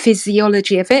conversations, the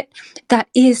physiology of it, that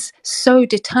is so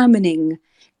determining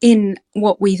in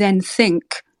what we then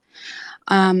think.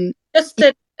 Just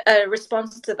a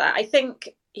response to that, I think,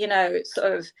 you know,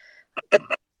 sort of the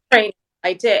training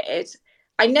I did,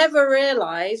 I never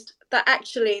realized that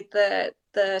actually the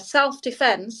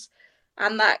self-defense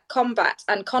and that combat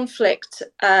and conflict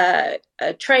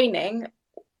training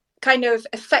kind of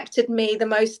affected me the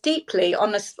most deeply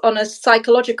on a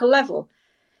psychological level.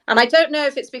 And I don't know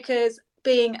if it's because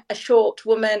being a short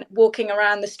woman walking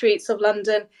around the streets of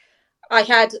London, I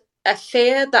had a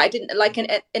fear that I didn't like, an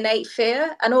innate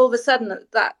fear, and all of a sudden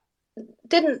that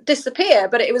didn't disappear,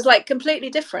 but it was like completely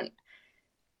different.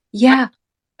 Yeah.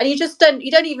 And you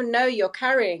don't even know you're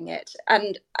carrying it,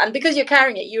 and because you're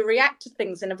carrying it, you react to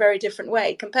things in a very different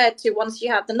way compared to once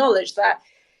you have the knowledge that,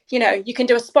 you know, you can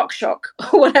do a Spock shock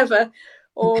or whatever,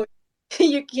 or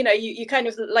you kind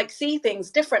of like see things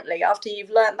differently after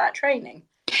you've learned that training.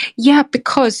 Yeah,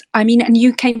 because I mean, and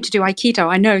you came to do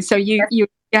Aikido, I know. So you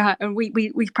yeah, and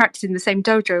we practice in the same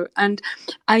dojo. And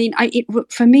I mean,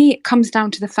 for me, it comes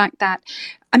down to the fact that,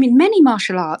 I mean, many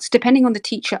martial arts, depending on the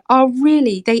teacher, are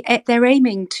really they're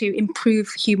aiming to improve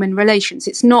human relations.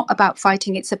 It's not about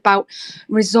fighting; it's about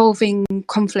resolving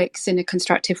conflicts in a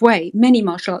constructive way. Many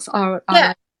martial arts are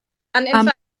Yeah, and in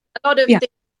fact, a lot of yeah.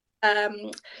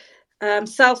 the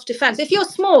self-defense, if you're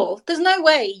small, there's no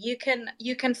way you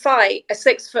can fight a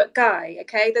 6 foot guy.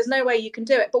 Okay, there's no way you can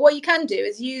do it, but what you can do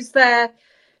is use their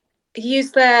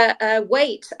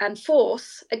weight and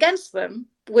force against them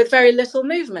with very little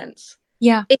movements.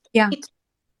 Yeah, yeah.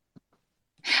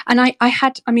 And I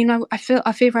mean, I feel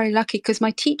very lucky because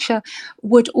my teacher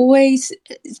would always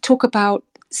talk about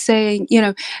saying,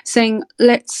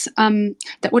 let's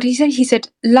that, what did he say? He said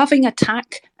loving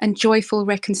attack and joyful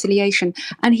reconciliation.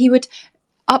 And he would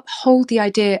uphold the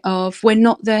idea of, we're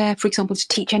not there, for example, to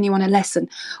teach anyone a lesson.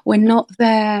 We're not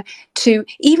there to,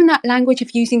 even that language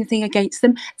of using the thing against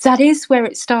them, that is where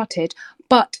it started.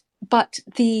 But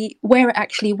the where it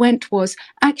actually went was,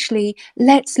 actually,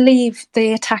 let's leave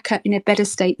the attacker in a better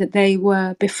state than they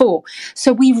were before.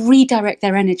 So we redirect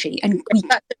their energy, and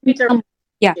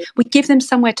we give them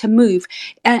somewhere to move,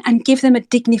 and give them a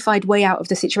dignified way out of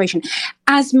the situation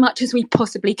as much as we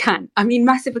possibly can. I mean,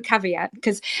 massive caveat,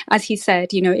 because as he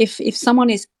said, you know, if someone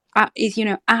is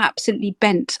absolutely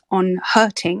bent on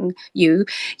hurting you,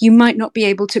 you might not be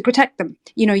able to protect them.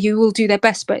 You know, you will do your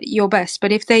best,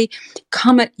 but if they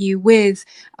come at you with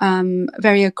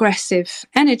very aggressive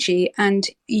energy, and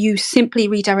you simply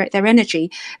redirect their energy,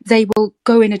 they will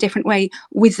go in a different way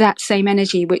with that same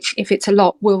energy, which, if it's a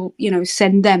lot, will, you know,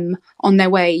 send them on their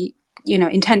way, you know,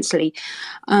 intensely.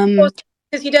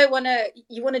 Because you want to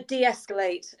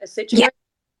de-escalate a situation.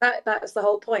 Yeah, That's the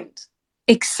whole point.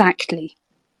 exactly.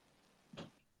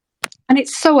 And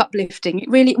it's so uplifting. It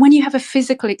really, when you have a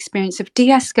physical experience of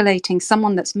de-escalating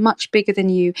someone that's much bigger than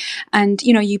you, and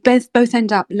you both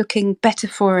end up looking better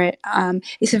for it.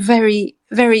 It's a very,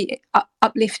 very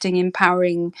uplifting,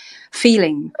 empowering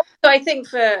feeling. So I think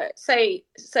for say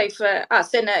for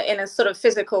us in a sort of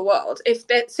physical world, if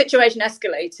the situation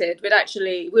escalated,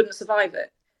 we wouldn't survive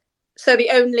it. So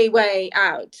the only way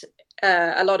out,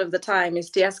 a lot of the time, is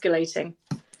de-escalating.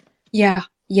 Yeah,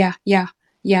 yeah, yeah,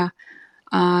 yeah.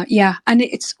 Yeah, and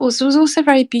was also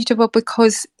very beautiful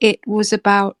because it was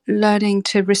about learning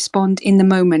to respond in the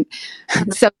moment.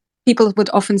 So people would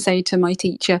often say to my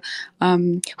teacher,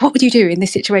 "What would you do in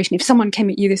this situation if someone came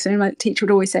at you this?" And my teacher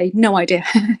would always say, "No idea.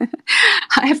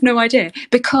 I have no idea,"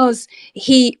 because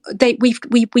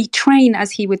we train,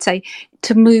 as he would say,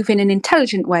 to move in an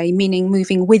intelligent way, meaning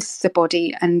moving with the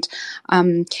body and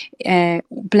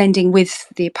blending with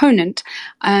the opponent,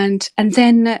 and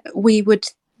then we would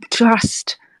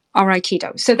trust our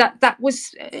aikido. So that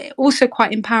was also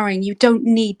quite empowering. You don't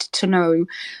need to know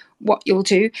what you'll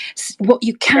do. What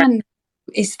you can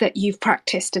is that you've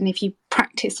practiced, and if you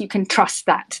practice, you can trust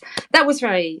that. That was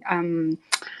very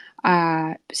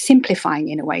simplifying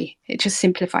in a way. It just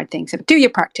simplified things. So do your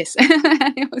practice.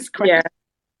 It was great. Yeah,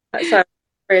 that sounds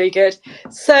really good.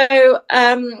 So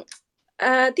the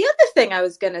other thing I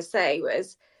was going to say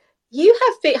was, you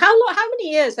have been, how many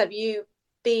years have you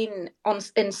been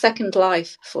in Second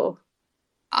Life for?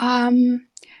 I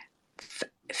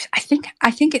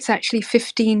think it's actually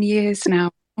 15 years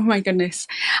now. Oh my goodness.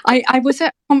 I was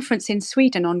at a conference in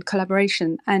Sweden on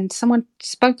collaboration, and someone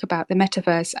spoke about the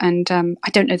metaverse, and I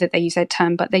don't know that they use that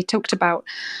term, but they talked about,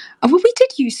 well, we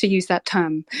did used to use that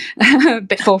term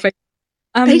before. They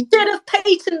should have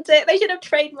patented it. They should have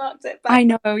trademarked it. I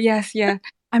know, yes, yeah.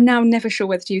 I'm now never sure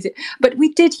whether to use it, but we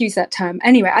did use that term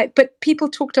anyway. But people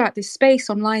talked about this space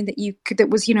online that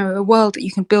was, a world that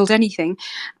you can build anything,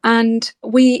 and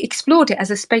we explored it as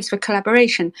a space for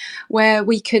collaboration, where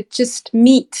we could just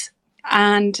meet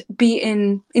and be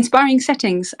in inspiring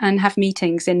settings and have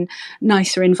meetings in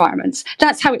nicer environments.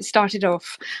 That's how it started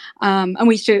off, and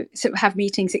we used to sort of have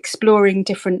meetings exploring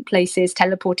different places,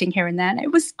 teleporting here and there. And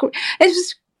it was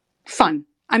fun.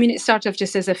 I mean, it started off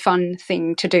just as a fun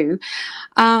thing to do.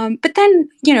 But then,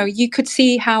 you could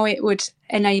see how it would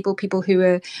enable people who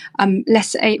are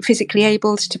less physically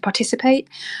able to participate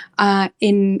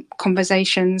in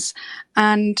conversations.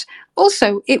 And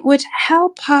also, it would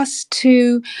help us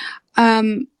to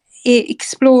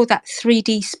explore that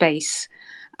 3D space.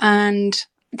 And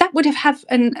that would have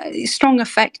a strong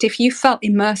effect if you felt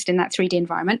immersed in that 3D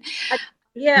environment. I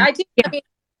do. Yeah. I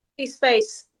mean,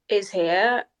 space is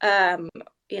here.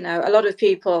 A lot of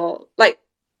people, like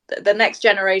the next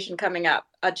generation coming up,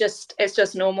 it's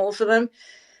just normal for them.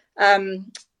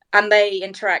 And they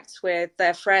interact with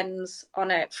their friends on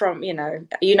it from,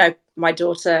 my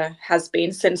daughter has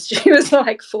been since she was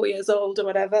like 4 years old or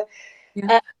whatever.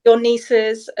 Yeah. Your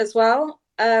nieces as well.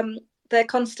 They're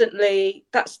constantly,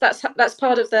 that's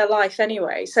part of their life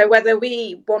anyway. So whether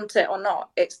we want it or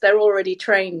not, they're already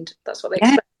trained. That's what they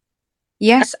expect.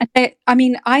 Yes, I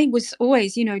mean, I was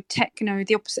always, techno,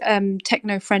 the opposite,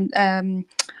 techno friend.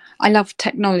 I love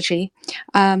technology,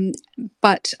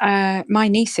 but my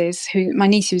niece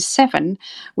who's 7,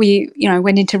 we,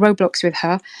 went into Roblox with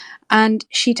her, and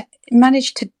she'd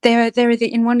managed to. They're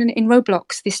in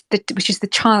Roblox, which is the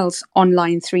child's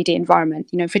online 3D environment,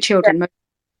 for children. Yeah.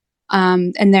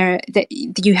 And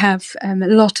you have a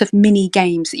lot of mini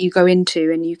games that you go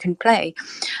into and you can play.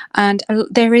 And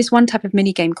there is one type of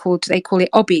mini game they call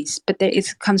it obbies, but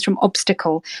it comes from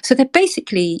obstacle. So they're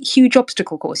basically huge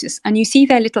obstacle courses, and you see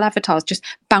their little avatars just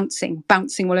bouncing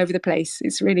all over the place.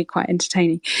 It's really quite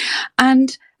entertaining.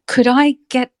 And could I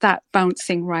get that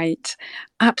bouncing right?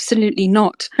 Absolutely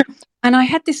not. And I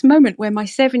had this moment where my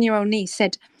 7-year-old niece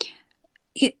said,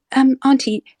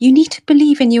 "Auntie, you need to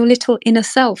believe in your little inner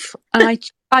self." And I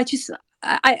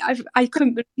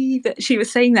couldn't believe that she was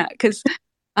saying that, because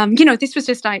this was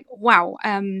just like, wow,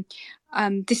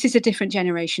 this is a different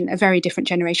generation, a very different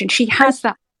generation. She has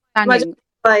that understanding.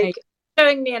 Like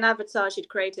showing me an avatar she'd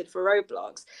created for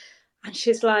Roblox, and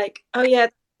she's like, "Oh yeah,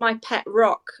 my pet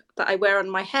rock that I wear on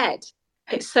my head.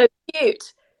 It's so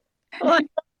cute." Like,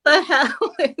 what the hell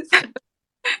is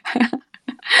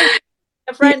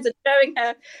her friends are showing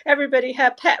everybody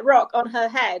her pet rock on her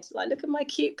head. Like, look at my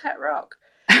cute pet rock.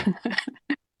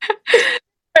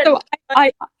 So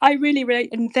I really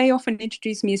relate, and they often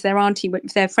introduce me as their auntie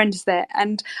with their friends there,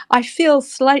 and I feel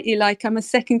slightly like I'm a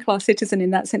second-class citizen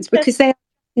in that sense, because they're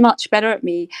much better at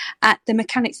me at the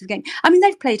mechanics of the game. I mean,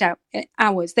 they've played out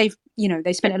hours. They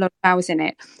spent a lot of hours in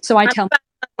it. So I tell them,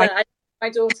 my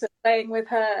daughter playing with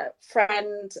her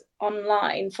friend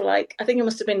online for like, I think it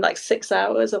must have been like 6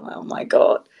 hours. I'm like, oh my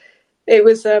God. It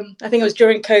was, I think it was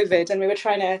during COVID and we were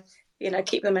trying to,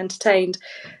 keep them entertained.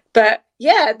 But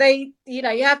yeah,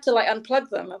 you have to like unplug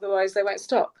them, otherwise they won't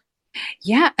stop.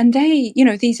 Yeah, and they,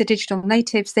 these are digital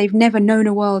natives. They've never known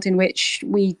a world in which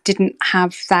we didn't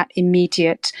have that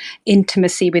immediate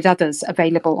intimacy with others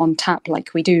available on tap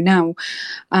like we do now.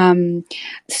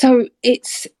 So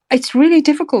it's really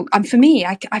difficult. And for me,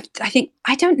 I think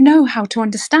I don't know how to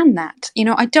understand that.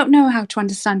 I don't know how to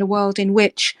understand a world in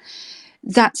which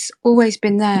that's always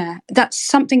been there. That's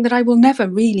something that I will never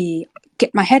really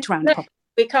get my head around No, properly.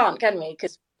 we can't, can we?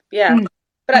 Because, yeah. Mm,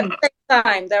 But at mm. the same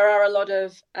time, there are a lot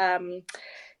of,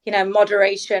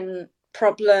 moderation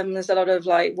problems, a lot of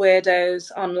like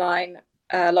weirdos online,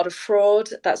 a lot of fraud.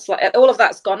 That's like all of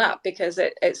that's gone up because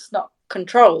it's not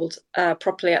controlled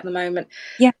properly at the moment.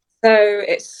 Yeah. So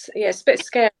it's a bit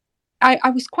scary.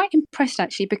 I was quite impressed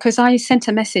actually because I sent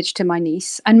a message to my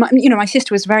niece and my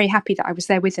sister was very happy that I was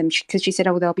there with them because she said,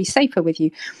 "Oh, they'll be safer with you."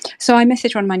 So I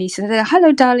messaged one of my nieces and said,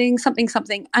 "Hello, darling, something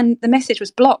something," and the message was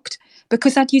blocked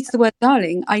because I'd used the word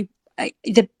darling. I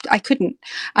couldn't,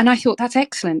 and I thought that's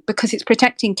excellent because it's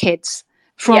protecting kids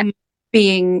Yeah. from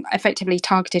being effectively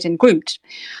targeted and groomed.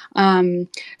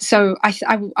 So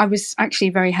I was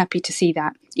actually very happy to see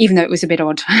that, even though it was a bit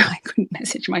odd. I couldn't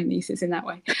message my nieces in that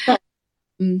way.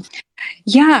 Um,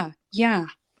 yeah, yeah.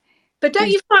 But don't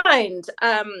There's you find,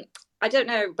 I don't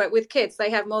know, but with kids,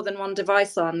 they have more than one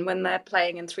device on when they're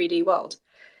playing in 3D World.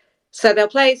 So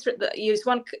they'll use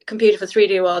one computer for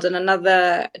 3D World and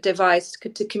another device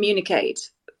to communicate.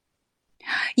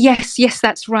 yes,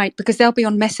 that's right, because they'll be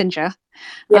on Messenger.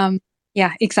 Yeah.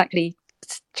 Yeah, exactly.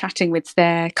 Chatting with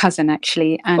their cousin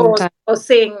actually, Or and or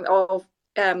seeing or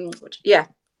yeah,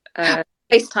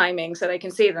 FaceTiming so they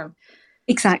can see them,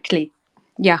 exactly.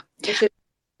 Yeah, which is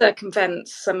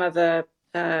circumvents some of the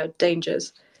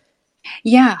dangers.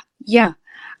 yeah.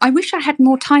 I wish I had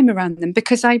more time around them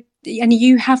because and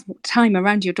you have time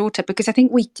around your daughter because I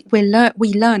think we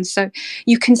learn so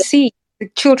you can see the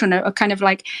children are kind of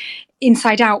like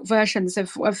inside out versions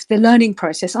of the learning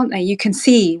process, aren't they? You can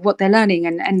see what they're learning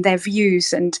and their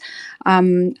views, and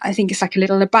I think it's like a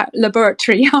little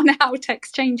laboratory on how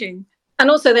tech's changing.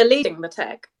 And also they're leading the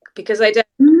tech because they don't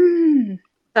Mm.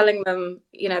 telling them,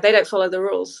 they don't follow the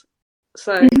rules.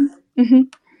 So Mm-hmm. Mm-hmm.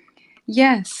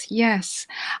 Yes.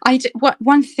 What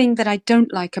one thing that I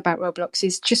don't like about Roblox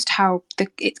is just how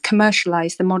it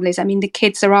commercialized the model is. I mean, the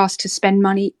kids are asked to spend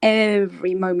money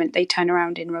every moment they turn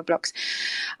around in Roblox,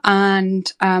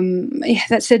 and yeah,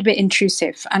 that's a bit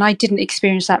intrusive. And I didn't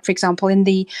experience that, for example, in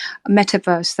the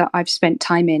metaverse that I've spent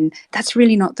time in. That's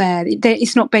really not there.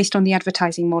 It's not based on the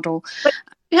advertising model. but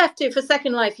you have to, for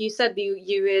Second Life, you said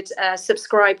you would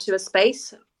subscribe to a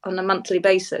space on a monthly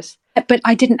basis. But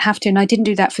I didn't have to, and I didn't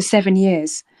do that for 7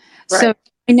 years. Right. So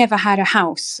I never had a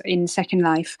house in Second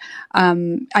Life. I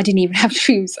didn't even have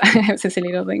shoes. It was a silly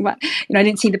little thing, but I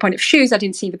didn't see the point of shoes. I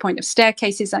didn't see the point of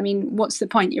staircases. I mean, what's the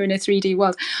point? You're in a 3D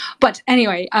world. But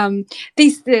anyway,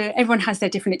 everyone has their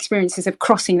different experiences of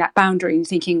crossing that boundary and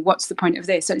thinking, what's the point of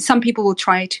this? So some people will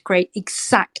try to create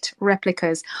exact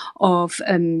replicas of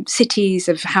cities,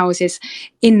 of houses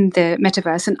in the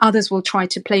metaverse, and others will try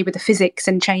to play with the physics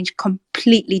and change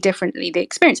completely differently the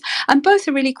experience. And both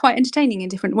are really quite entertaining in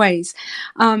different ways.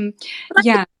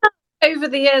 Yeah. Over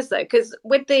the years, though, because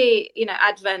with the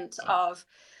advent of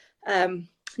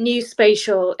new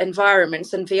spatial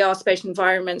environments and VR spatial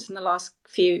environments in the last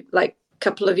few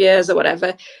couple of years or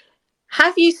whatever,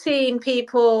 have you seen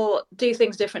people do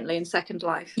things differently in Second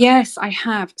Life? Yes, I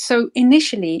have. So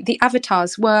initially, the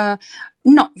avatars were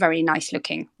not very nice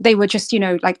looking. They were just,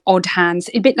 like odd hands,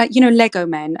 a bit like, Lego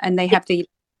men, and they have the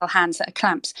hands that are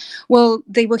clamps. Well,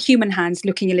 they were human hands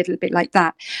looking a little bit like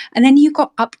that. And then you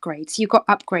got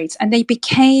upgrades, and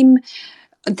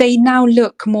they now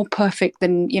look more perfect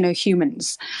than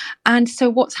humans. And so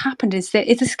what's happened is that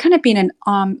there's kind of been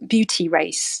an beauty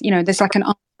race. There's like an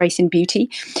arm race in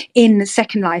beauty in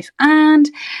Second Life,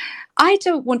 and I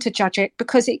don't want to judge it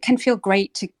because it can feel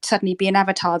great to suddenly be an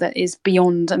avatar that is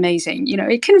beyond amazing.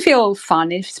 It can feel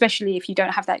fun, especially if you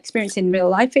don't have that experience in real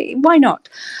life. Why not?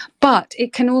 But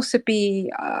it can also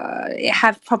be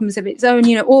have problems of its own.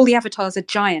 All the avatars are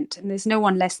giant, and there's no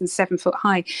one less than 7 foot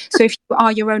high. So if you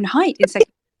are your own height in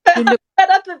second, you look fed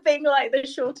up of being like the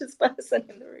shortest person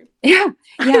in the room. yeah.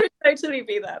 I would totally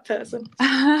be that person.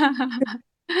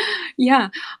 Yeah.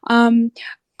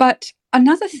 But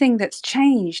another thing that's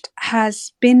changed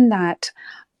has been that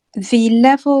the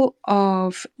level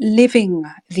of living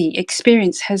the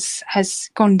experience has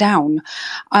gone down.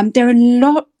 There are a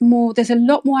lot more. There's a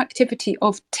lot more activity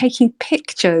of taking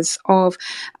pictures of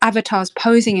avatars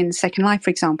posing in Second Life, for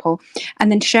example,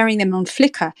 and then sharing them on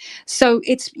Flickr. So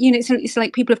it's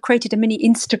like people have created a mini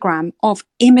Instagram of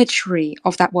imagery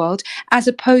of that world, as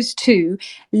opposed to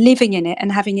living in it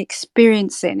and having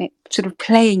experience in it, sort of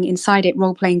playing inside it,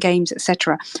 role playing games,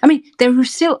 etc. I mean, there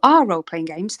still are role playing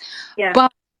games, Yeah.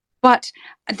 but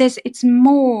it's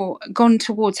more gone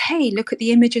towards, hey, look at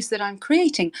the images that I'm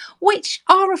creating, which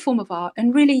are a form of art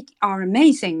and really are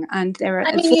amazing. And there are.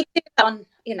 I mean, you do that on,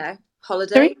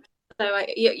 holiday. Sorry? So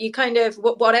you kind of,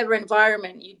 whatever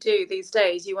environment you do these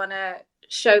days, you want to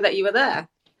show that you were there.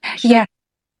 Yeah.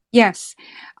 Yes.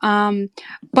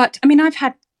 But I mean, I've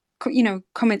had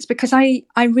comments, because I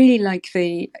really like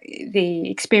the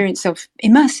experience of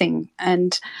immersing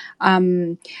and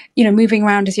moving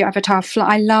around as your avatar.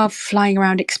 I love flying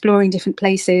around, exploring different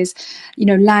places,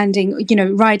 landing,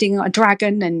 riding a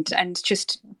dragon and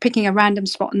just picking a random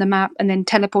spot on the map and then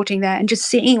teleporting there and just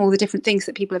seeing all the different things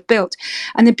that people have built.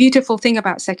 And the beautiful thing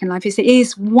about Second Life is it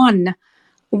is one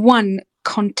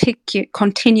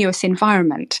continuous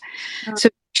environment. So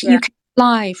you can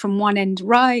fly from one end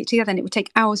right to the other, and it would take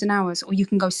hours and hours, or you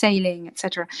can go sailing,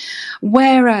 etc.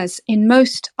 Whereas in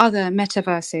most other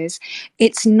metaverses,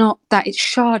 it's not that, it's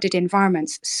sharded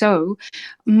environments. So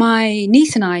my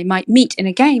niece and I might meet in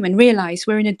a game and realize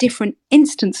we're in a different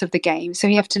instance of the game. So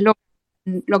you have to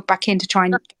log back in to try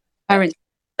and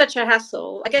such a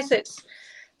hassle. I guess it's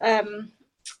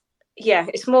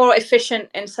it's more efficient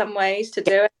in some ways to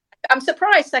do it. I'm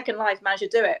surprised Second Life managed to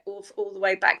do it all the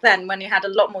way back then, when you had a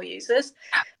lot more users.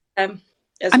 Mean,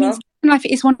 Second Life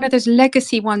is one of those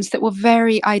legacy ones that were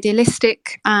very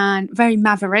idealistic and very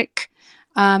maverick.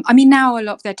 I mean, now a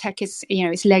lot of their tech is,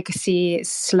 it's legacy, it's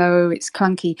slow, it's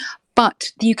clunky,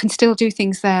 but you can still do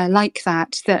things there like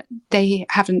that they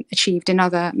haven't achieved in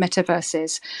other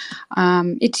metaverses.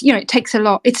 It takes a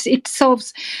lot. It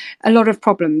solves a lot of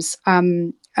problems.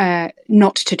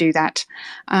 Not to do that,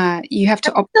 you have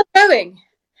to. Still going.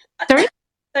 Sorry.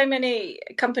 So many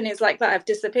companies like that have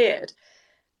disappeared,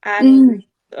 and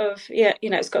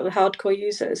it's got the hardcore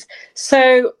users.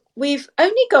 So we've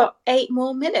only got 8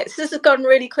 more minutes. This has gone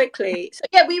really quickly. So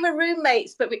we were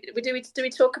roommates, but do we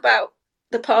talk about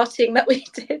the partying that we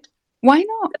did? Why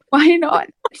not?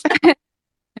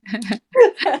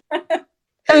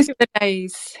 Those are the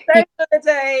days. Those are the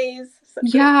days.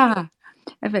 Yeah,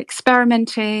 of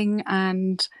experimenting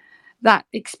and that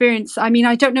experience. I mean,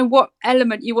 I don't know what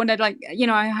element you want to, like,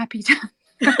 I'm happy to.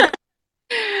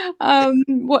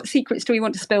 What secrets do we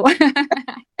want to spill?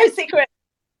 No secret.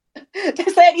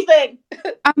 Don't say anything.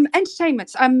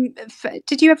 Entertainments.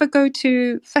 Did you ever go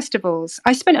to festivals?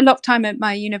 I spent a lot of time at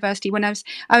my university when I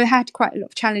had quite a lot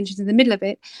of challenges in the middle of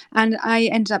it, and I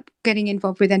ended up getting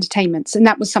involved with entertainments, and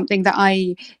that was something that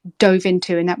I dove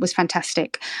into, and that was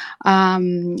fantastic.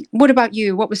 What about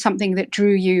you? What was something that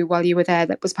drew you while you were there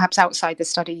that was perhaps outside the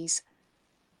studies?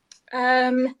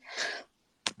 Sorry,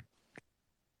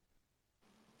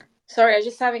 I was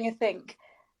just having a think.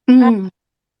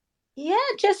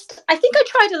 I think I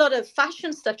tried a lot of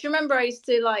fashion stuff. Do you remember I used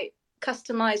to like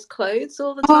customize clothes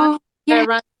all the time?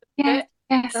 Yes.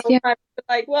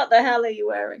 Like, what the hell are you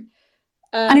wearing?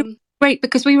 And it was great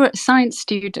because we were science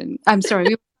students. I'm sorry,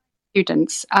 we were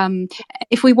students.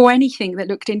 If we wore anything that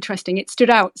looked interesting, it stood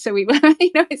out. So we were,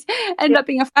 it ended up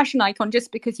being a fashion icon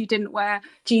just because you didn't wear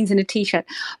jeans and a t-shirt.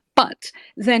 But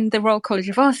then the Royal College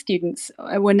of Art students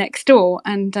were next door,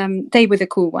 and they were the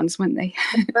cool ones, weren't they?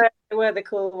 They were the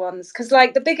cool ones, because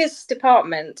like the biggest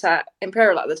department at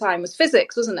Imperial at the time was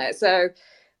physics, wasn't it? So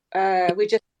we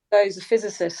just those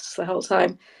physicists the whole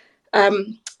time.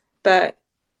 But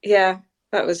yeah,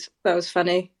 that was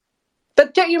funny.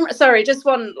 But just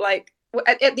one, like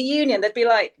at the union, they'd be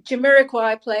like,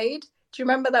 Jamiroquai played. Do you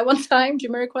remember that one time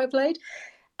Jamiroquai played?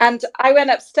 And I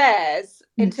went upstairs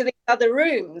into the other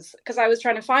rooms because I was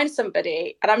trying to find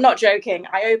somebody. And I'm not joking.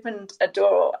 I opened a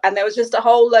door and there was just a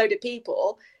whole load of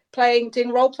people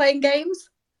doing role-playing games.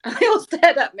 And they all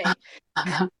stared at me.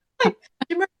 Like,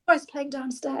 Jamiroquai's playing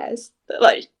downstairs. They're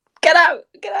like, get out,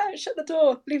 shut the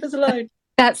door, leave us alone.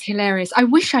 That's hilarious. I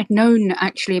wish I'd known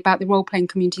actually about the role-playing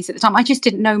communities at the time. I just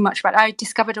didn't know much about it. I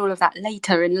discovered all of that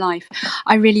later in life.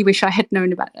 I really wish I had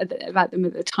known about them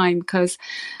at the time, because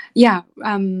I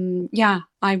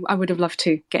would have loved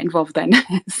to get involved then.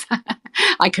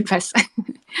 I confess.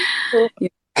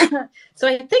 So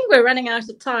I think we're running out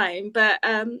of time, but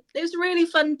it was really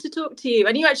fun to talk to you.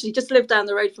 And you actually just live down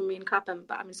the road from me in Clapham,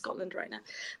 but I'm in Scotland right now.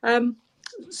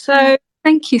 So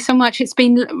Thank you so much. It's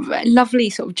been a lovely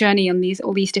sort of journey on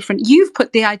all these different. You've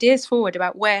put the ideas forward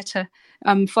about where to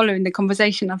follow in the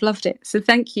conversation. I've loved it. So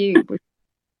thank you.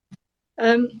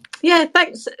 Yeah,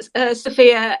 thanks,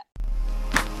 Sophia.